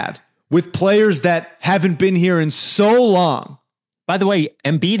bad, with players that haven't been here in so long. By the way,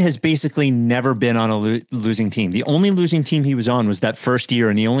 Embiid has basically never been on a losing team. The only losing team he was on was that first year,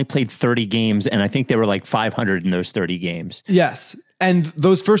 and he only played 30 games, and I think they were like 500 in those 30 games. Yes. And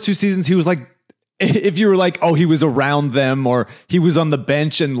those first 2 seasons, he was like, if you were like, oh, he was around them or he was on the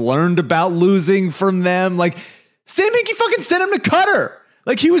bench and learned about losing from them, like, Sam Hinkie fucking sent him to Qatar.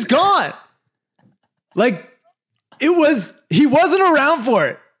 Like, he was gone. Like, he wasn't around for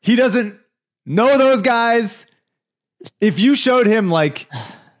it. He doesn't know those guys. If you showed him like,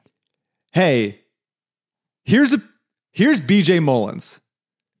 hey, here's BJ Mullins,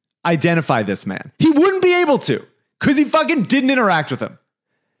 identify this man, he wouldn't be able to because he fucking didn't interact with him.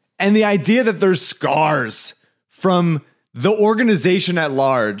 And the idea that there's scars from the organization at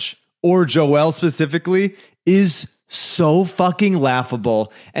large or Joel specifically is so fucking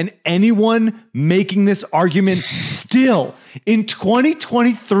laughable. And anyone making this argument still in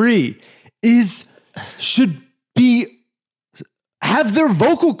 2023 should have their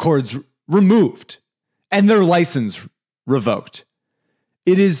vocal cords removed and their license revoked.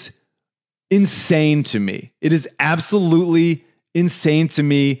 It is insane to me. It is absolutely insane to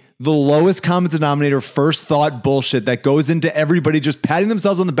me. The lowest common denominator, first thought bullshit that goes into everybody just patting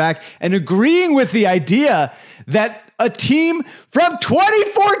themselves on the back and agreeing with the idea that a team from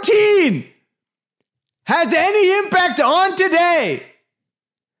 2014 has any impact on today.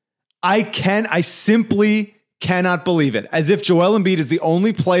 I simply cannot believe it. As if Joel Embiid is the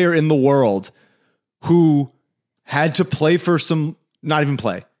only player in the world who had to play for not even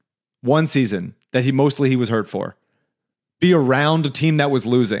play, one season that he was hurt for, be around a team that was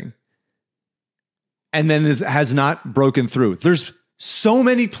losing, and then has not broken through. There's so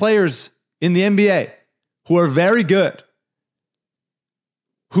many players in the NBA who are very good,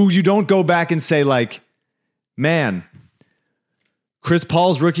 who you don't go back and say like, man, Chris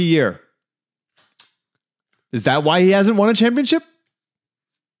Paul's rookie year, is that why he hasn't won a championship?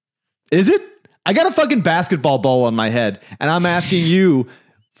 Is it? I got a fucking basketball ball on my head, and I'm asking you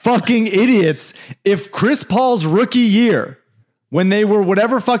fucking idiots if Chris Paul's rookie year, when they were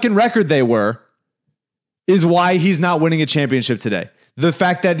whatever fucking record they were, is why he's not winning a championship today. The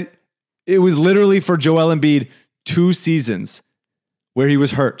fact that it was literally for Joel Embiid 2 seasons where he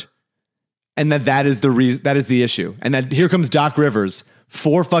was hurt, and that is the reason, that is the issue. And that here comes Doc Rivers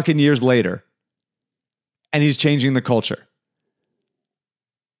 4 fucking years later, and he's changing the culture.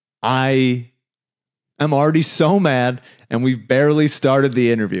 I am already so mad, and we've barely started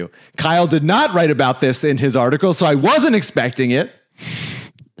the interview. Kyle did not write about this in his article, so I wasn't expecting it.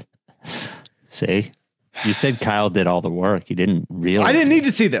 See? You said Kyle did all the work. He didn't really. I didn't need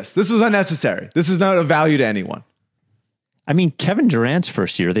to see this. This was unnecessary. This is not of value to anyone. I mean, Kevin Durant's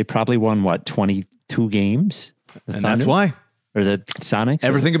first year, they probably won, 22 games? And that's why. Or the Sonics?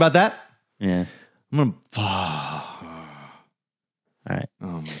 Ever think about that? Yeah. I'm going to... All right. Oh,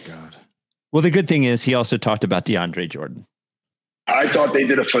 my God. Well, the good thing is he also talked about DeAndre Jordan. I thought they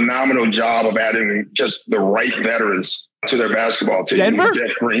did a phenomenal job of adding just the right veterans to their basketball team. Denver?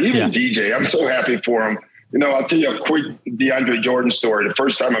 Jeff Green, even DJ. I'm so happy for him. You know, I'll tell you a quick DeAndre Jordan story. The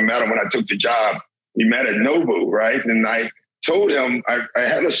first time I met him when I took the job, we met at Nobu, right? And I told him, I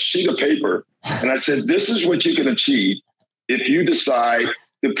had a sheet of paper, and I said, this is what you can achieve if you decide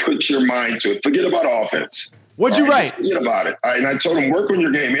to put your mind to it. Forget about offense. What'd you write? Forget about it. And I told him, work on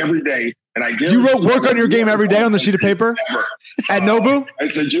your game every day. And I You wrote work on your game every day on the sheet of paper at Nobu? I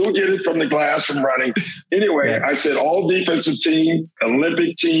said, you'll get it from the glass from running. Anyway, I said, all defensive team,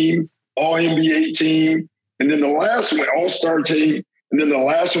 Olympic team, all NBA team. And then the last one, all-star team. And then the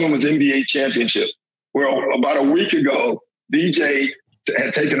last one was NBA championship. Well, about a week ago, DJ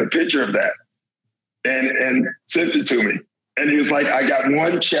had taken a picture of that and sent it to me. And he was like, I got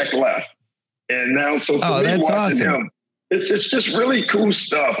one check left. And now, so for me that's watching awesome. him, it's just really cool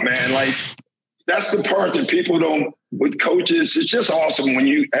stuff, man. Like, that's the part that people don't, with coaches, it's just awesome when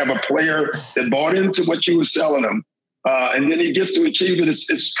you have a player that bought into what you were selling them. And then he gets to achieve it.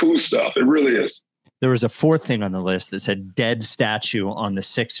 It's cool stuff. It really is. There was a 4th thing on the list that said dead statue on the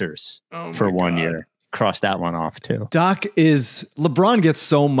Sixers for 1 year. Cross that one off too. LeBron gets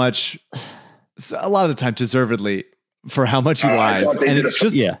so much, a lot of the time deservedly, for how much he lies. And it's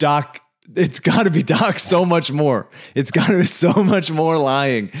just Doc. It's got to be Doc so much more. It's got to be so much more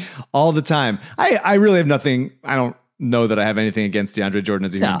lying all the time. I really have nothing. I don't know that I have anything against DeAndre Jordan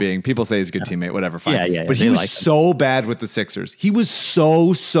as a human being. People say he's a good teammate, whatever, fine. Yeah, but he was so bad with the Sixers. He was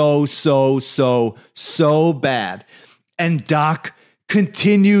so bad. And Doc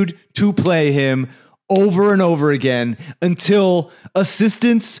continued to play him over and over again until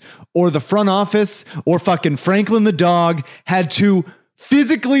assistants or the front office or fucking Franklin the dog had to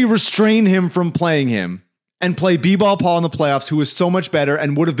physically restrain him from playing him. and play B-ball Paul in the playoffs, who was so much better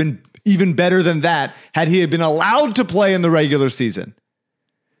and would have been even better than that had he been allowed to play in the regular season.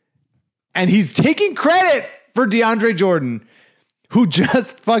 And he's taking credit for DeAndre Jordan, who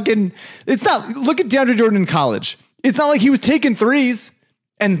just fucking, it's not, look at DeAndre Jordan in college. It's not like he was taking threes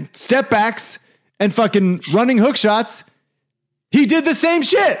and step backs and fucking running hook shots. He did the same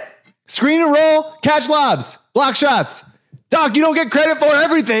shit. Screen and roll, catch lobs, block shots. Doc, you don't get credit for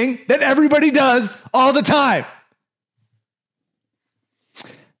everything that everybody does all the time.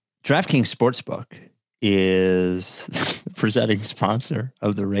 DraftKings Sportsbook is the presenting sponsor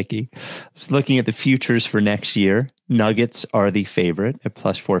of the Ricky. I was looking at the futures for next year. Nuggets are the favorite at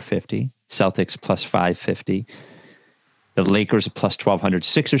plus 450. Celtics plus 550. The Lakers at plus 1,200.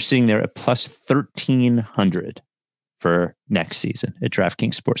 Sixers sitting there at plus 1,300 for next season at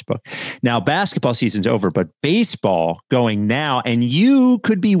DraftKings Sportsbook. Now, basketball season's over, but baseball going now, and you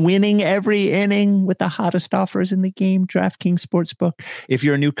could be winning every inning with the hottest offers in the game, DraftKings Sportsbook. If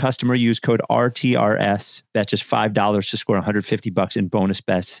you're a new customer, use code RTRS. That's just $5 to score $150 in bonus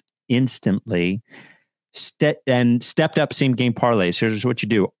bets instantly. And stepped up same game parlays. Here's what you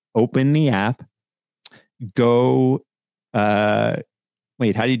do. Open the app. Go...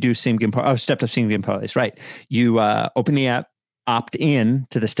 Wait, how do you do same game? Stepped up same game parlays. Right. You open the app, opt in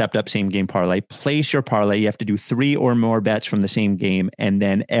to the stepped up same game parlay, place your parlay. You have to do 3 or more bets from the same game. And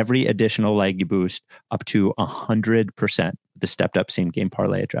then every additional leg you boost up to 100%. The stepped up same game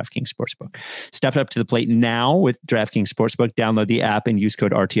parlay at DraftKings Sportsbook. Step up to the plate now with DraftKings Sportsbook. Download the app and use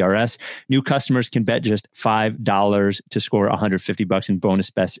code RTRS. New customers can bet just $5 to score $150 in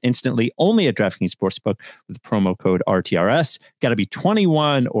bonus bets instantly only at DraftKings Sportsbook with promo code RTRS. Got to be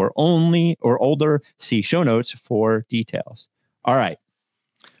 21 or older. See show notes for details. All right.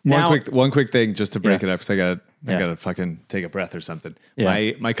 Now, one quick thing just to break it up, because I gotta fucking take a breath or something.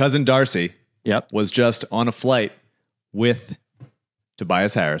 Yeah. My cousin Darcy was just on a flight with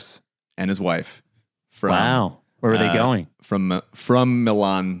Tobias Harris and his wife. Where were they going? From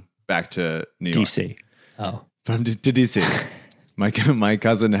Milan back to New York. DC. Oh. To DC. My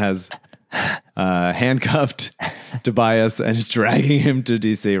cousin has handcuffed Tobias and is dragging him to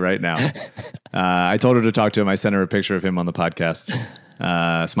DC right now. I told her to talk to him. I sent her a picture of him on the podcast,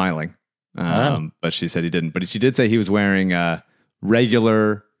 smiling. But she said he didn't. But she did say he was wearing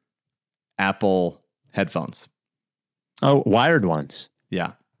regular Apple headphones. Oh, wired ones.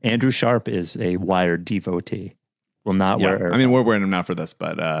 Yeah. Andrew Sharp is a wired devotee. Will not wear. I mean, we're wearing them now for this,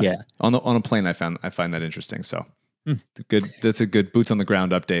 but on a plane, I find that interesting. So good. That's a good boots on the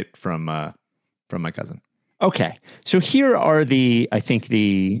ground update from my cousin. Okay, so here are the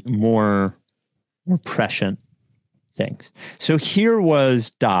more prescient things. So here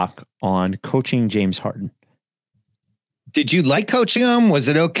was Doc on coaching James Harden. Did you like coaching him? Was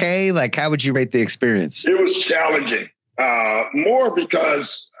it okay? Like, how would you rate the experience? It was challenging. More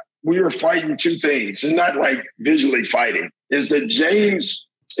because we were fighting two things, and not like visually fighting, is that James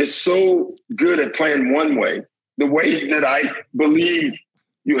is so good at playing one way. The way that I believe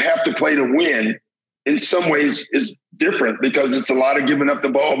you have to play to win in some ways is different, because it's a lot of giving up the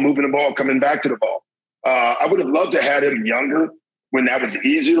ball, moving the ball, coming back to the ball. I would have loved to have had him younger when that was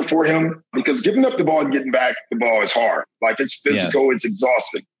easier for him, because giving up the ball and getting back the ball is hard. Like, it's physical, It's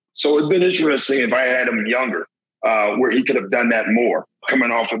exhausting. So it'd been interesting if I had him younger, where he could have done that more,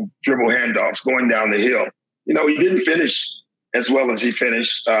 coming off of dribble handoffs, going down the hill. You know, he didn't finish as well as he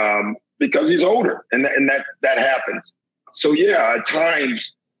finished because he's older, and that happens. So yeah, at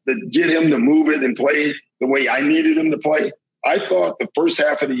times, to get him to move it and play the way I needed him to play, I thought the first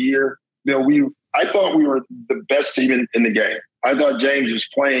half of the year, I thought we were the best team in the game. I thought James was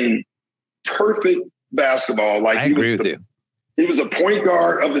playing perfect basketball. Like, I agree with you. He was a point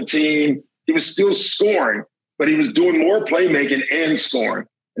guard of the team. He was still scoring, but he was doing more playmaking and scoring.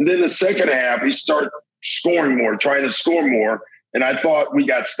 And then the second half, he started scoring more, trying to score more. And I thought we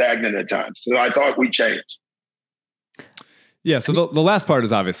got stagnant at times. So I thought we changed. Yeah. So the last part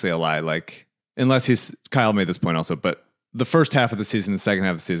is obviously a lie. Like, unless Kyle made this point also, but the first half of the season, the second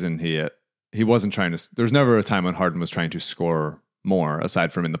half of the season, he wasn't trying to, there's never a time when Harden was trying to score more,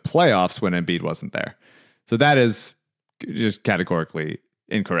 aside from in the playoffs when Embiid wasn't there. So that is just categorically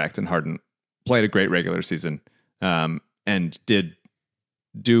incorrect. And Harden played a great regular season and did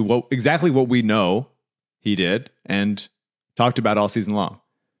do exactly what we know he did and talked about all season long.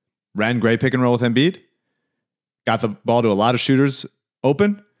 Ran great pick and roll with Embiid, got the ball to a lot of shooters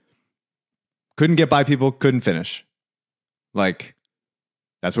open, couldn't get by people, couldn't finish. Like,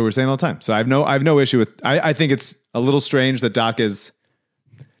 that's what we're saying all the time. So I have no issue with, I think it's a little strange that Doc is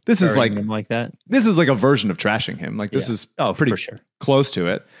this is him like that. This is like a version of trashing him. Like this is pretty for sure. close to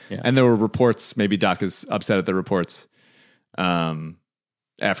it. Yeah. And there were reports, maybe Doc is upset at the reports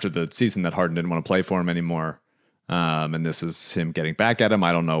after the season that Harden didn't want to play for him anymore. And this is him getting back at him.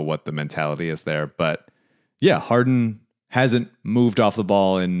 I don't know what the mentality is there, but yeah, Harden hasn't moved off the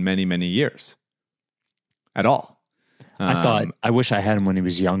ball in many, many years at all. I wish I had him when he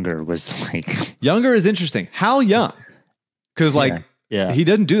was younger. Was like younger is interesting. How young? Because he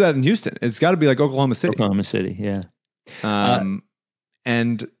didn't do that in Houston. It's got to be like Oklahoma City. Yeah.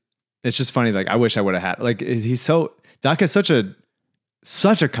 And it's just funny. Like I wish I would have had. Like Doc has such a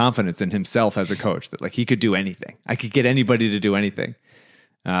confidence in himself as a coach that like he could do anything. I could get anybody to do anything.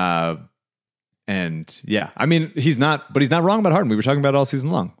 And yeah, I mean he's not wrong about Harden. We were talking about it all season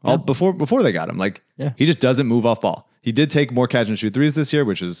long. Before they got him. Like he just doesn't move off ball. He did take more catch and shoot threes this year,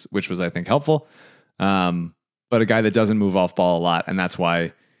 which was I think helpful. But a guy that doesn't move off ball a lot, and that's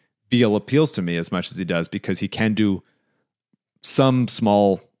why Beal appeals to me as much as he does, because he can do some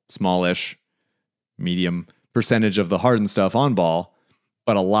smallish, medium percentage of the Harden stuff on ball,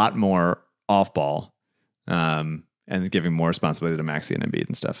 but a lot more off ball, and giving more responsibility to Maxey and Embiid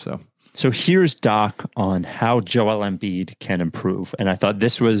and stuff. So here's Doc on how Joel Embiid can improve, and I thought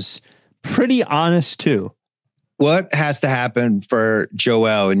this was pretty honest too. What has to happen for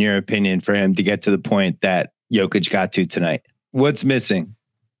Joel, in your opinion, for him to get to the point that Jokic got to tonight? What's missing?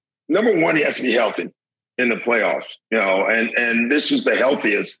 Number one, he has to be healthy in the playoffs, and this was the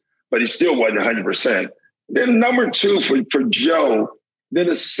healthiest, but he still wasn't 100%. Then number two for Joe, then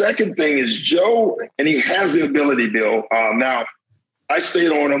the second thing is Joe, and he has the ability, Bill. Now, I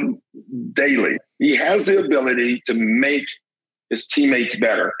stayed on him daily. He has the ability to make his teammates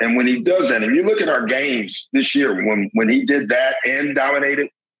better. And when he does that, and you look at our games this year, when he did that and dominated,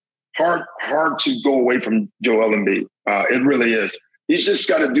 hard to go away from Joel Embiid. It really is. He's just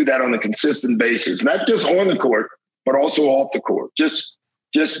got to do that on a consistent basis, not just on the court, but also off the court. Just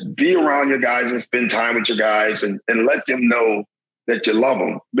be around your guys and spend time with your guys and let them know that you love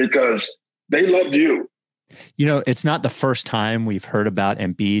them, because they loved you. It's not the first time we've heard about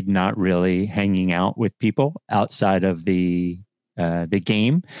Embiid not really hanging out with people outside of the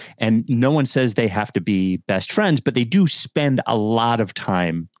game. And no one says they have to be best friends, but they do spend a lot of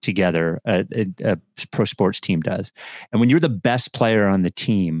time together. A pro sports team does. And when you're the best player on the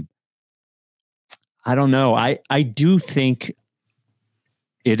team, I don't know. I do think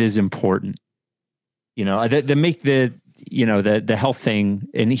it is important, to make the health thing,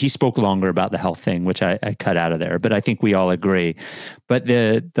 and he spoke longer about the health thing, which I cut out of there, but I think we all agree. But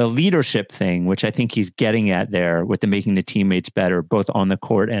the leadership thing, which I think he's getting at there with the making the teammates better, both on the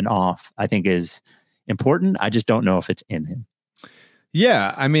court and off, I think is important. I just don't know if it's in him.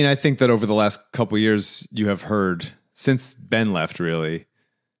 Yeah. I mean, I think that over the last couple of years, you have heard, since Ben left, really,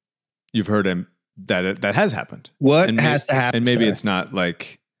 you've heard him that has happened. What has to happen? And maybe it's not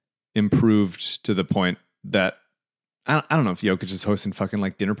like improved to the point that, I don't know if Jokic is hosting fucking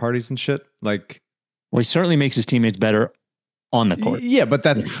like dinner parties and shit. Like, well, he certainly makes his teammates better on the court. Yeah, but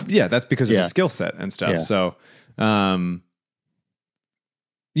that's because of his skill set and stuff. Yeah. So,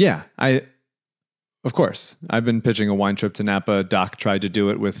 of course, I've been pitching a wine trip to Napa. Doc tried to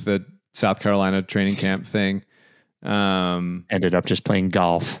do it with the South Carolina training camp thing. Ended up just playing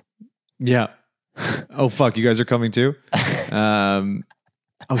golf. Yeah. Oh fuck, you guys are coming too? Oh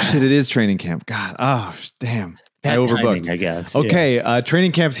shit, it is training camp. God. Oh damn. Bad I overbooked, timing, I guess. Okay,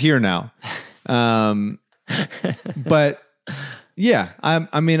 training camp's here now. But yeah, I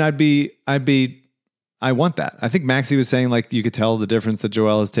want that. I think Maxey was saying like you could tell the difference that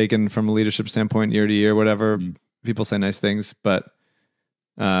Joel has taken from a leadership standpoint year to year, whatever. People say nice things, but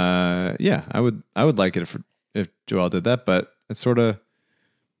I would like it if Joel did that, but it's sort of,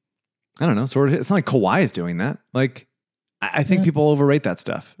 I don't know, it's not like Kawhi is doing that. Like I think people overrate that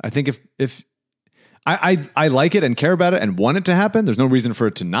stuff. I think if I like it and care about it and want it to happen, there's no reason for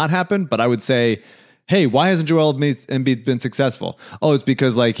it to not happen. But I would say, hey, why hasn't Joel Embiid been successful? Oh, it's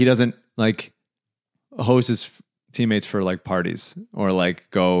because like he doesn't like host his teammates for like parties or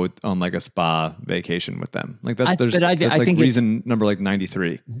like go on like a spa vacation with them. Like that's like reason number like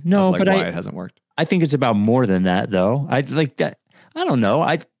 93. No, of like but why it hasn't worked. I think it's about more than that though. I like that. I don't know.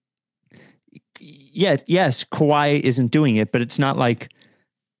 Yes, Kawhi isn't doing it, but it's not like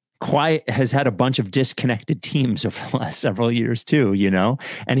Kawhi has had a bunch of disconnected teams over the last several years too,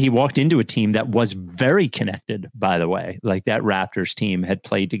 and he walked into a team that was very connected, by the way, like that Raptors team had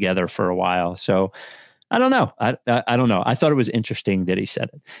played together for a while. So I don't know. I don't know. I thought it was interesting that he said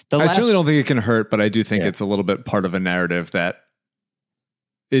it. I certainly don't think it can hurt, but I do think it's a little bit part of a narrative that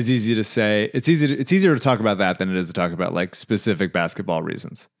is easy to say. It's easier to talk about that than it is to talk about like specific basketball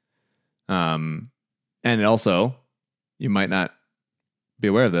reasons. And it also, you might not be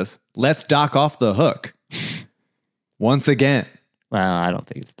aware of this, lets Doc off the hook once again. Well, I don't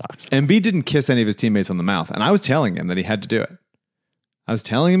think it's Doc. Embiid didn't kiss any of his teammates on the mouth, and I was telling him that he had to do it. I was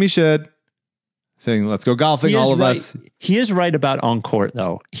telling him he should, saying, let's go golfing, all of us. He is right about on court,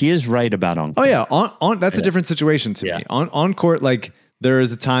 though. He is right about on court. Oh, yeah. On that's a different situation to me. On court, like, there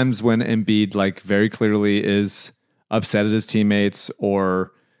is times when Embiid, like, very clearly is upset at his teammates,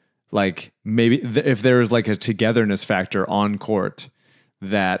 or, like, maybe if there is, like, a togetherness factor on court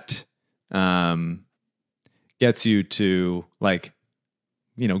that gets you to, like,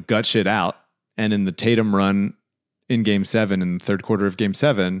 you know, gut shit out. And in the Tatum run in Game 7, in the third quarter of Game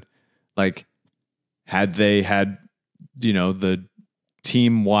 7, like, had they had, you know, the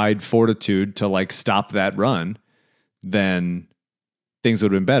team-wide fortitude to, like, stop that run, then things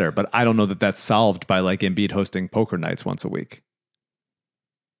would have been better. But I don't know that that's solved by, like, Embiid hosting poker nights once a week.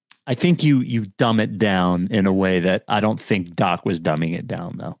 I think you dumb it down in a way that I don't think Doc was dumbing it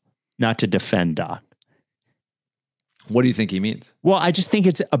down, though. Not to defend Doc. What do you think he means? Well, I just think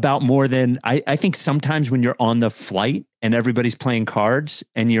it's about more than... I think sometimes when you're on the flight and everybody's playing cards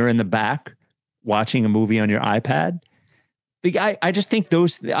and you're in the back watching a movie on your iPad, I just think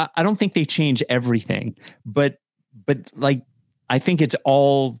those... I don't think they change everything. But like, I think it's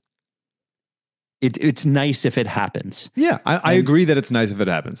all... It's nice if it happens. Yeah, I agree that it's nice if it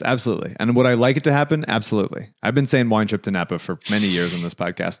happens. Absolutely. And would I like it to happen? Absolutely. I've been saying wine trip to Napa for many years on this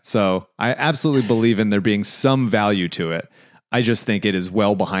podcast. So I absolutely believe in there being some value to it. I just think it is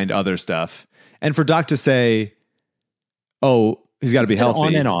well behind other stuff. And for Doc to say, oh, he's got to be healthy.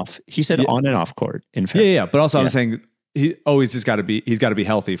 On and off. He said on and off court, in fact. Yeah. But also I'm saying he's got to be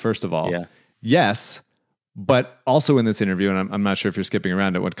healthy, first of all. Yeah. Yes. But also in this interview, and I'm not sure if you're skipping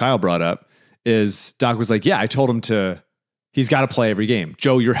around at what Kyle brought up, is Doc was like, yeah, I told him he's got to play every game.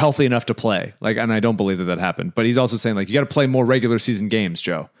 Joe, you're healthy enough to play. Like, and I don't believe that happened, but he's also saying, like, you got to play more regular season games,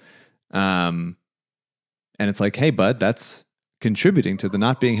 Joe. And it's like, hey, bud, that's contributing to the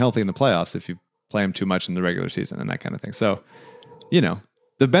not being healthy in the playoffs if you play him too much in the regular season and that kind of thing. So, you know,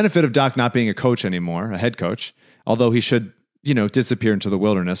 the benefit of Doc not being a coach anymore, a head coach, although he should, you know, disappear into the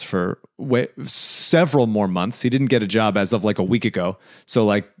wilderness for several more months. He didn't get a job as of like a week ago. So,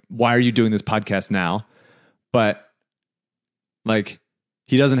 like, why are you doing this podcast now? But, like,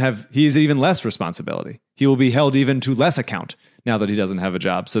 he's even less responsibility. He will be held even to less account now that he doesn't have a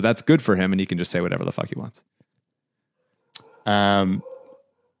job. So that's good for him, and he can just say whatever the fuck he wants.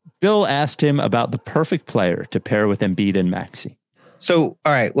 Bill asked him about the perfect player to pair with Embiid and Maxey. So,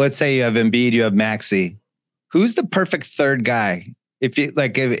 all right, let's say you have Embiid, you have Maxey. Who's the perfect third guy? If you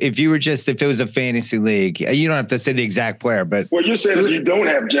like, if it was a fantasy league, you don't have to say the exact player, but well, you said if you don't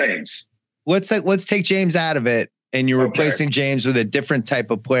have James, let's take James out of it, and you're replacing James with a different type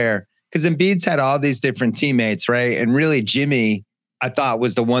of player, because Embiid's had all these different teammates, right? And really, Jimmy, I thought,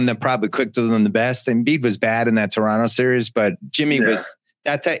 was the one that probably clicked with him the best. Embiid was bad in that Toronto series, but Jimmy was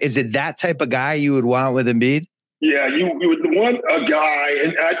that. Is it that type of guy you would want with Embiid? Yeah, you would want a guy,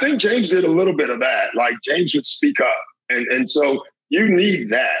 and I think James did a little bit of that. Like, James would speak up, and so. You need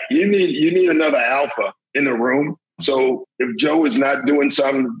that. You need another alpha in the room. So if Joe is not doing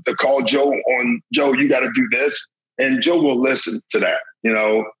something, to call Joe on, Joe, you got to do this, and Joe will listen to that. You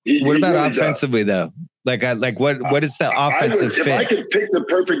know. What about really offensively though? Like what is the offensive fit? If I could pick the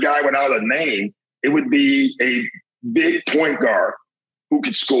perfect guy without a name, it would be a big point guard who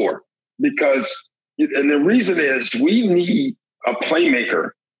could score. Because, and the reason is, we need a playmaker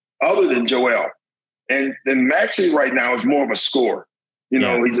other than Joel. And then Maxey right now is more of a scorer. You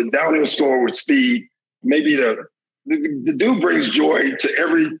know, he's a downhill scorer with speed. Maybe the dude brings joy to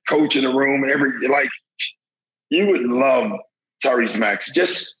every coach in the room. You would love Tyrese Maxey.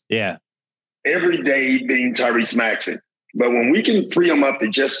 Just every day being Tyrese Maxey. But when we can free him up to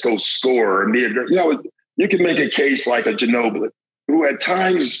just go score and be you can make a case like a Ginobili, who at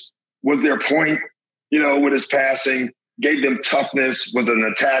times was their point, with his passing, gave them toughness, was an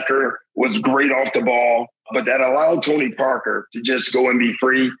attacker, was great off the ball, but that allowed Tony Parker to just go and be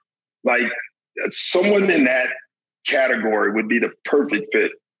free. Like, someone in that category would be the perfect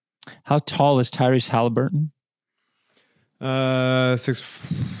fit. How tall is Tyrese Halliburton?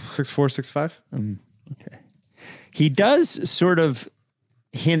 6'4", 6'5". Okay. He does sort of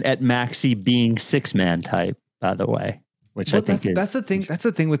hint at Maxey being 6-man type, by the way, which I think that's the thing. That's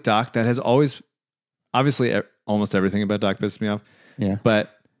the thing with Doc that has always, obviously, almost everything about Doc pisses me off. Yeah,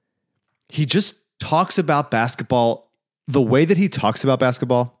 but he just talks about basketball. The way that he talks about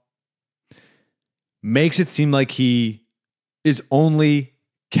basketball makes it seem like he is only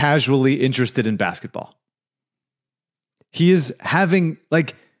casually interested in basketball. He is having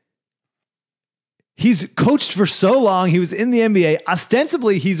he's coached for so long. He was in the NBA.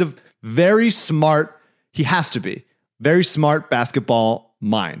 Ostensibly, he's a very smart, he has to be, very smart basketball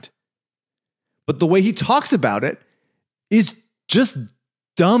mind. But the way he talks about it is just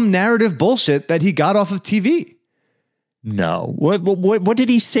dumb narrative bullshit that he got off of TV. No. What did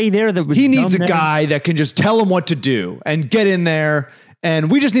he say there that was he needs a dumb guy that can just tell him what to do and get in there.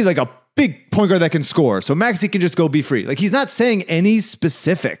 And we just need like a big point guard that can score. So Maxey can just go be free. Like, he's not saying any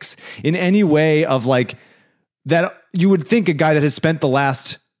specifics in any way of like that you would think a guy that has spent the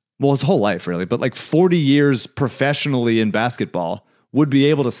last, well, his whole life really, but like 40 years professionally in basketball would be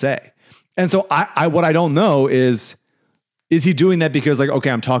able to say. And so I what I don't know is he doing that because like,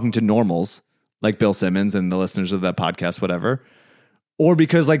 okay, I'm talking to normals like Bill Simmons and the listeners of that podcast, whatever, or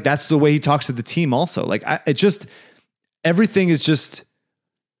because like that's the way he talks to the team also. Like everything is just,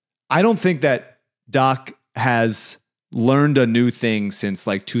 I don't think that Doc has learned a new thing since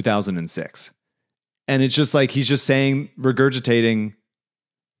like 2006. And it's just like, he's just regurgitating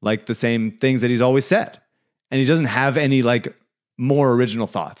like the same things that he's always said. And he doesn't have any like more original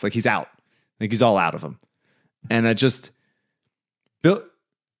thoughts. Like, he's out. Like, he's all out of them. And I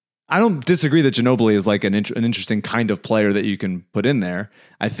don't disagree that Ginobili is like an interesting kind of player that you can put in there.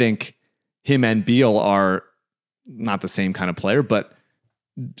 I think him and Beal are not the same kind of player, but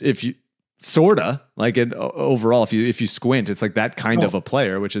if you sorta like it overall, if you squint, it's like that kind of a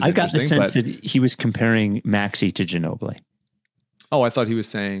player, which is interesting. I got the sense that he was comparing Maxey to Ginobili. Oh, I thought he was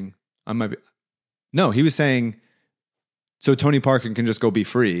saying he was saying so Tony Parker can just go be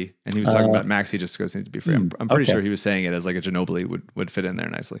free, and he was talking about Maxey just goes need to be free. I'm pretty sure he was saying it as like a Ginobili would fit in there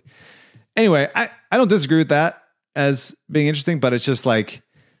nicely. Anyway, I don't disagree with that as being interesting, but it's just like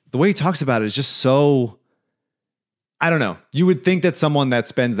the way he talks about it is just so, I don't know. You would think that someone that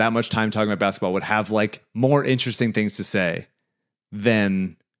spends that much time talking about basketball would have like more interesting things to say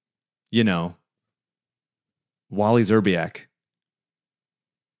than, Wally Zerbiak.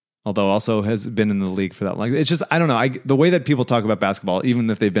 Although also has been in the league for that long. It's just, I don't know. The way that people talk about basketball, even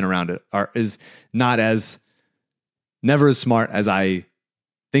if they've been around it, is never as smart as I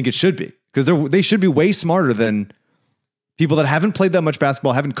think it should be. Because they should be way smarter than people that haven't played that much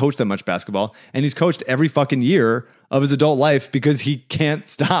basketball, haven't coached that much basketball. And he's coached every fucking year of his adult life because he can't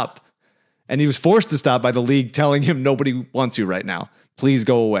stop. And he was forced to stop by the league telling him nobody wants you right now. Please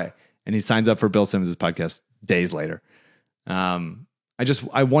go away. And he signs up for Bill Simmons' podcast days later.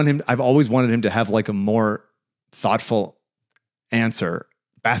 I've always wanted him to have like a more thoughtful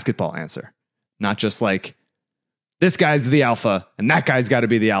basketball answer, not just like, this guy's the alpha and that guy's got to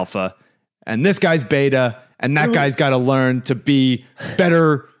be the alpha and this guy's beta and that guy's got to learn to be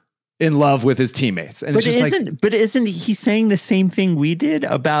better in love with his teammates. And isn't he saying the same thing we did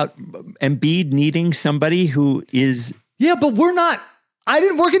about Embiid needing somebody who is? Yeah, but I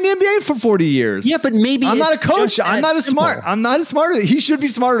didn't work in the NBA for 40 years. Yeah, but maybe I'm not a coach. I'm not as smart. I'm not as smart. He should be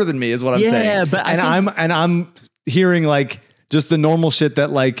smarter than me is what I'm saying. Yeah, but I'm hearing like just the normal shit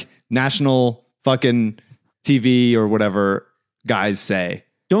that like national fucking TV or whatever guys say.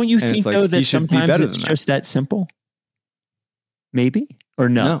 Don't you think though that sometimes it's just that simple? Maybe or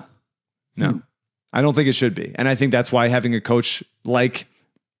no? No, I don't think it should be. And I think that's why having a coach like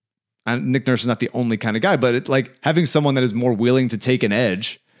Nick Nurse is not the only kind of guy, but it's like having someone that is more willing to take an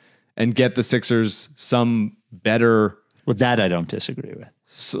edge and get the Sixers some better. Well, that I don't disagree with.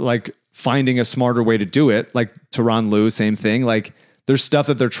 So like finding a smarter way to do it, like Tyronn Lue, same thing. Like there's stuff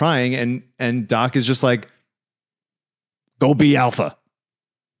that they're trying, and Doc is just like, go be alpha.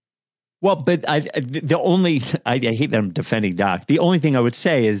 Well, but I hate that I'm defending Doc. The only thing I would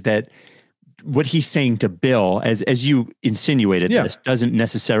say is that what he's saying to Bill, as you insinuated, this doesn't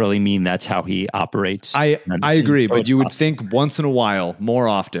necessarily mean that's how he operates. I agree, but you would think once in a while, more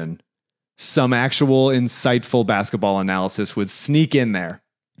often, some actual insightful basketball analysis would sneak in there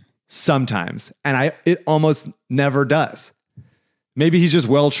sometimes, and it almost never does. Maybe he's just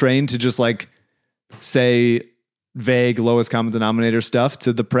well trained to just like say vague lowest common denominator stuff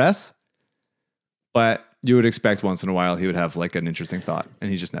to the press, but you would expect once in a while he would have like an interesting thought,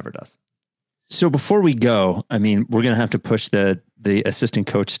 and he just never does. So before we go, I mean, we're going to have to push the assistant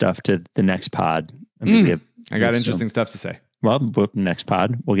coach stuff to the next pod. I got interesting stuff to say. Well, next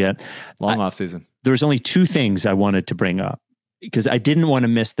pod we'll get long off season. There's only two things I wanted to bring up because I didn't want to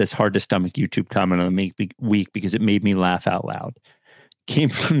miss this hard to stomach YouTube comment on the week because it made me laugh out loud. Came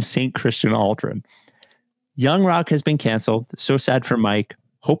from St. Christian Aldrin. Young Rock has been canceled. So sad for Mike.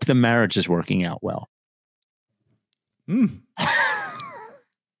 Hope the marriage is working out well.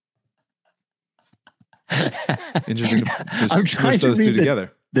 Interesting to smush those two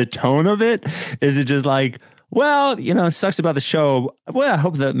together. the tone of it? Is it just like, well, it sucks about the show. Well, I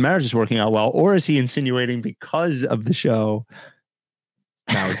hope the marriage is working out well. Or is he insinuating because of the show?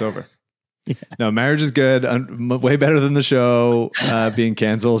 Now it's over. Yeah. No, marriage is good. Way better than the show being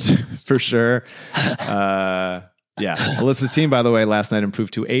canceled for sure. Yeah. Alyssa's team, by the way, last night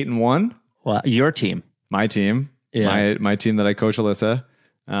improved to 8-1. Well, your team. My team. Yeah. My team that I coach, Alyssa,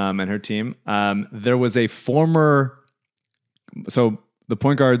 and her team. There was a former, so the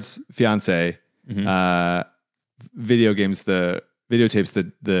point guard's fiance videotapes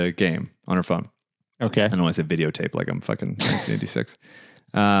the game on her phone. Okay. I don't want to say videotape like I'm fucking 1986.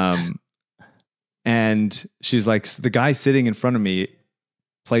 And she's like, the guy sitting in front of me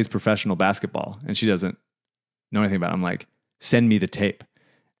plays professional basketball and she doesn't know anything about it. I'm like, send me the tape.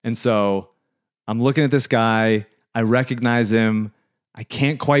 And so I'm looking at this guy. I recognize him. I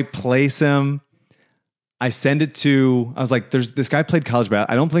can't quite place him. I send it to, I was like, there's this guy played college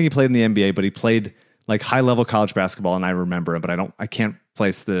basketball. I don't think he played in the NBA, but he played like high level college basketball. And I remember him, but I can't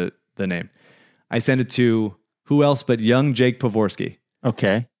place the name. I send it to who else but young Jake Pavorsky.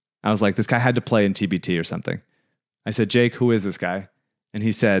 Okay. I was like, this guy had to play in TBT or something. I said, Jake, who is this guy? And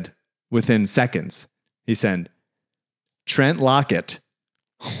he said, within seconds, he said, Trent Lockett,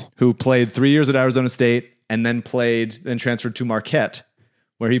 who played 3 years at Arizona State and then transferred to Marquette,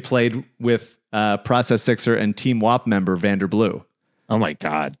 where he played with Process Sixer and Team WAP member Vander Blue. Oh my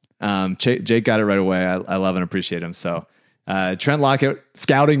God. Jake got it right away. I love and appreciate him. So Trent Lockett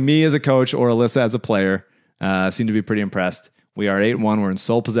scouting me as a coach or Alyssa as a player seemed to be pretty impressed. We are 8-1. We're in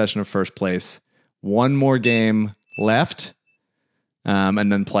sole possession of first place. One more game left,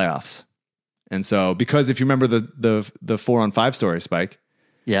 and then playoffs. And so, because if you remember the 4-on-5 story, Spike,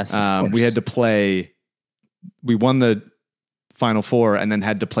 yes, we had to play. We won the Final Four, and then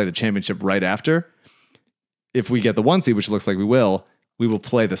had to play the championship right after. If we get the 1 seed, which looks like we will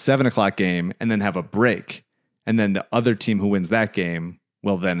play the 7:00 game, and then have a break, and then the other team who wins that game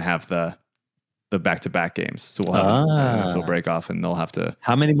will then have the back-to-back games. So we'll have a little break off and they'll have to.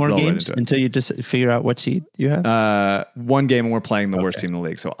 How many more games until you just figure out what seed you have? 1 game and we're playing the worst team in the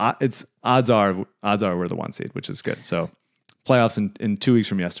league. So it's odds are we're the 1 seed, which is good. So playoffs in 2 weeks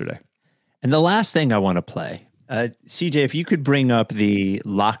from yesterday. And the last thing I want to play, CJ, if you could bring up the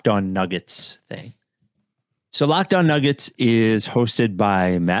Locked On Nuggets thing. So Locked On Nuggets is hosted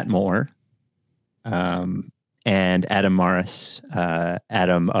by Matt Moore, and Adam Morris,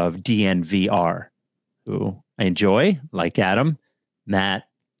 Adam of DNVR, who I enjoy, like Adam. Matt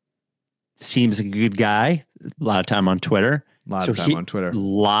seems like a good guy. A lot of time on Twitter. A lot of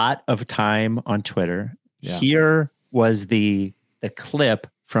time on Twitter. Yeah. Here was the clip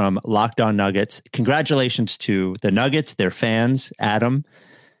from Locked On Nuggets. Congratulations to the Nuggets, their fans, Adam,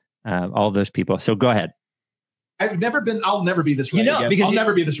 all those people. So go ahead. I'll never be this ready again. Because I'll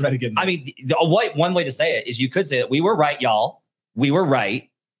never be this ready again. I mean, one way to say it is you could say that we were right, y'all. We were right.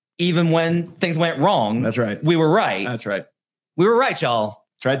 Even when things went wrong. That's right. We were right. That's right. We were right, y'all.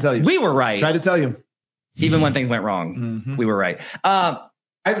 Tried to tell you. We were right. Tried to tell you. Even when things went wrong. We were right. I'll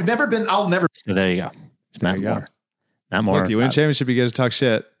never. So there you go. It's Matt Moore. Matt Moore. Look, you win a championship, you get to talk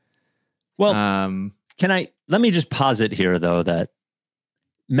shit. Well, let me just posit here, though, that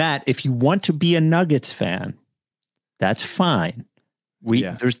Matt, if you want to be a Nuggets fan, that's fine.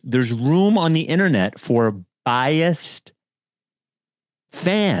 There's room on the internet for biased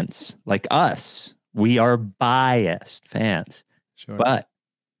fans like us. We are biased fans. Sure. But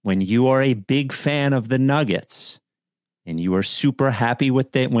when you are a big fan of the Nuggets and you are super happy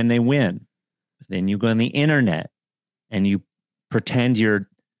with it when they win, then you go on the internet and you pretend you're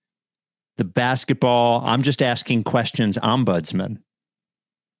the basketball, I'm just asking questions ombudsman.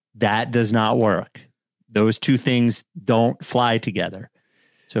 That does not work. Those two things don't fly together.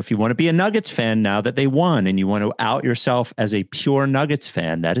 So if you want to be a Nuggets fan now that they won and you want to out yourself as a pure Nuggets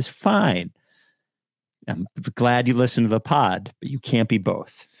fan, that is fine. I'm glad you listened to the pod, but you can't be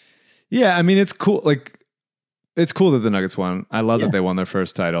both. Yeah, I mean, it's cool. Like, it's cool that the Nuggets won. I love that they won their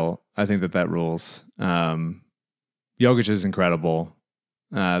first title. I think that rules. Jokic is incredible.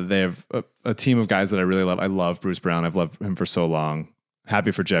 They have a team of guys that I really love. I love Bruce Brown. I've loved him for so long.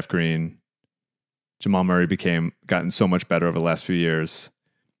 Happy for Jeff Green. Jamal Murray gotten so much better over the last few years.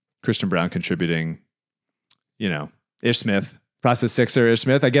 Christian Brown contributing, Ish Smith, Process Sixer, Ish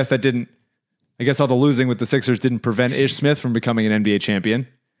Smith. I guess all the losing with the Sixers didn't prevent Ish Smith from becoming an NBA champion.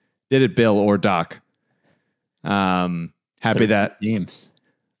 Did it Bill or Doc? Happy that teams.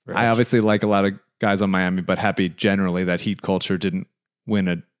 I obviously like a lot of guys on Miami, but happy generally that Heat culture didn't win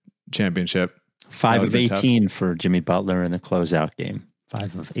a championship. 5 of 18 for Jimmy Butler in the closeout game.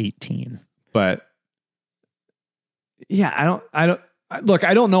 5 of 18. But yeah, look,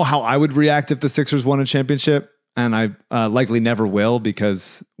 I don't know how I would react if the Sixers won a championship, and I likely never will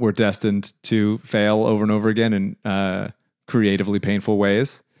because we're destined to fail over and over again in creatively painful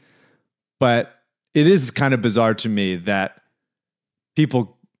ways. But it is kind of bizarre to me that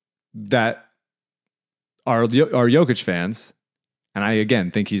people that are Jokic fans, and I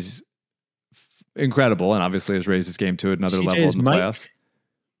again think he's incredible and obviously has raised his game to another level in the playoffs.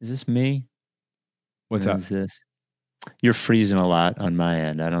 Is this me? What's What up? is this? You're freezing a lot on my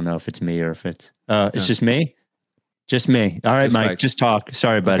end. I don't know if it's me or if it's just me. Just me. All right, Just Mike. Mike. Just talk.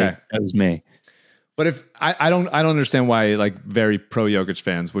 Sorry, buddy. Okay. That was me. But if I don't understand why like very pro Jokic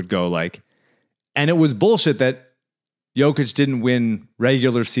fans would go like, and it was bullshit that Jokic didn't win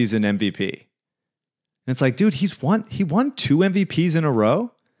regular season MVP. And it's like, dude, he won 2 MVPs in a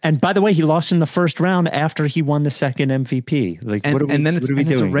row. And by the way, he lost in the first round after he won the second MVP. Like,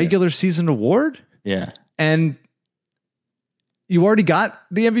 It's a regular season award. Yeah. And you already got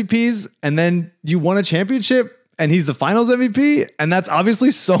the MVPs, and then you won a championship, and he's the finals MVP. And that's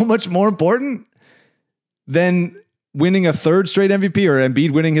obviously so much more important than winning a third straight MVP or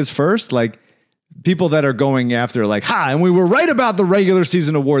Embiid winning his first. Like, people that are going after like, and we were right about the regular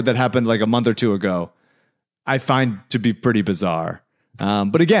season award that happened like a month or two ago, I find to be pretty bizarre.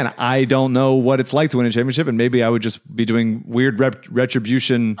 But again, I don't know what it's like to win a championship, and maybe I would just be doing weird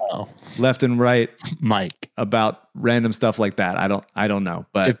retribution left and right, Mike, about random stuff like that. I don't know.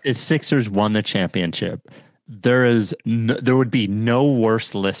 But if the Sixers won the championship, there would be no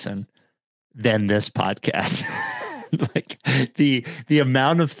worse listen than this podcast. Like the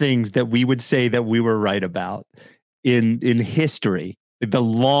amount of things that we would say that we were right about in history, the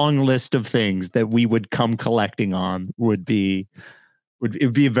long list of things that we would come collecting on would be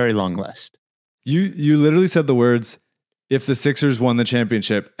a very long list. You literally said the words, if the Sixers won the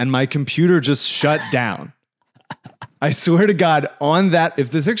championship, and my computer just shut down. I swear to God, on that,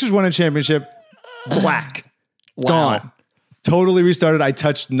 if the Sixers won a championship, black, gone, totally restarted. I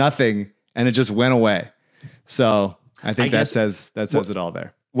touched nothing and it just went away. So I think that says it all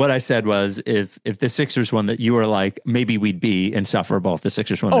there. What I said was, if the Sixers won, that you were like, maybe we'd be insufferable if the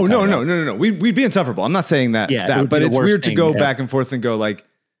Sixers won. Oh, no. We'd be insufferable. I'm not saying that. Yeah, but it's weird to go back and forth and go like,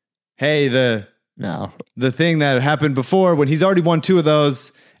 hey, the thing that happened before when he's already won 2 of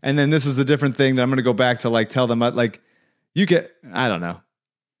those, and then this is a different thing that I'm going to go back to like tell them like I don't know.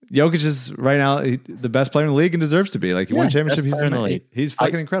 Jokic is right now the best player in the league and deserves to be. Like, he won a championship. He's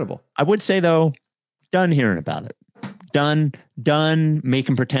fucking incredible. I would say though, done hearing about it. Done. Make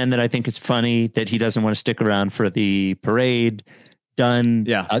him pretend that I think it's funny that he doesn't want to stick around for the parade. Done.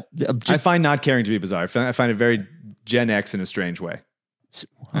 Yeah. I find not caring to be bizarre. I find it very Gen X in a strange way.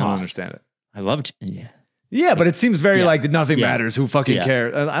 I don't understand it. I loved. Yeah. Yeah, but it seems very like nothing matters. Who fucking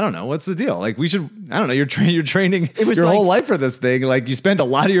cares? I don't know. What's the deal? Like, we should. I don't know. You're training your whole life for this thing. Like, you spend a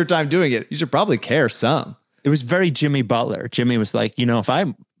lot of your time doing it. You should probably care some. It was very Jimmy Butler. Jimmy was like, if I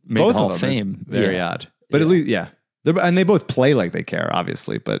make the Hall of Fame, very odd. But at least, and they both play like they care,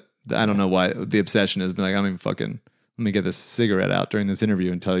 obviously. But I don't know why the obsession has been like, I don't even fucking. Let me get this cigarette out during this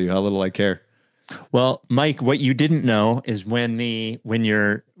interview and tell you how little I care. Well, Mike, what you didn't know is when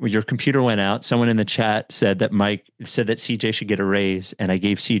your computer went out, someone in the chat said that Mike said that CJ should get a raise, and I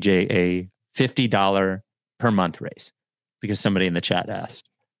gave CJ a $50 per month raise because somebody in the chat asked.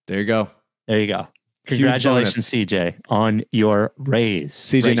 There you go. Congratulations, CJ, on your raise.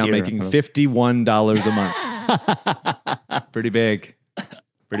 CJ now making $51 a month. Pretty big.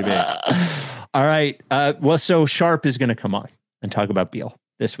 All right. Well, so Sharp is going to come on and talk about Beal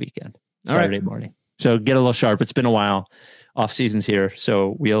this weekend. Saturday morning. So get a little Sharp. It's been a while. Off season's here.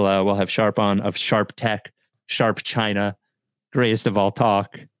 So we'll have Sharp on, of Sharp Tech, Sharp China, greatest of all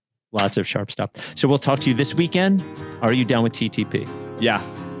talk. Lots of Sharp stuff. So we'll talk to you this weekend. Are you down with TTP? Yeah.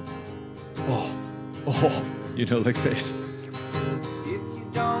 Oh, lick face.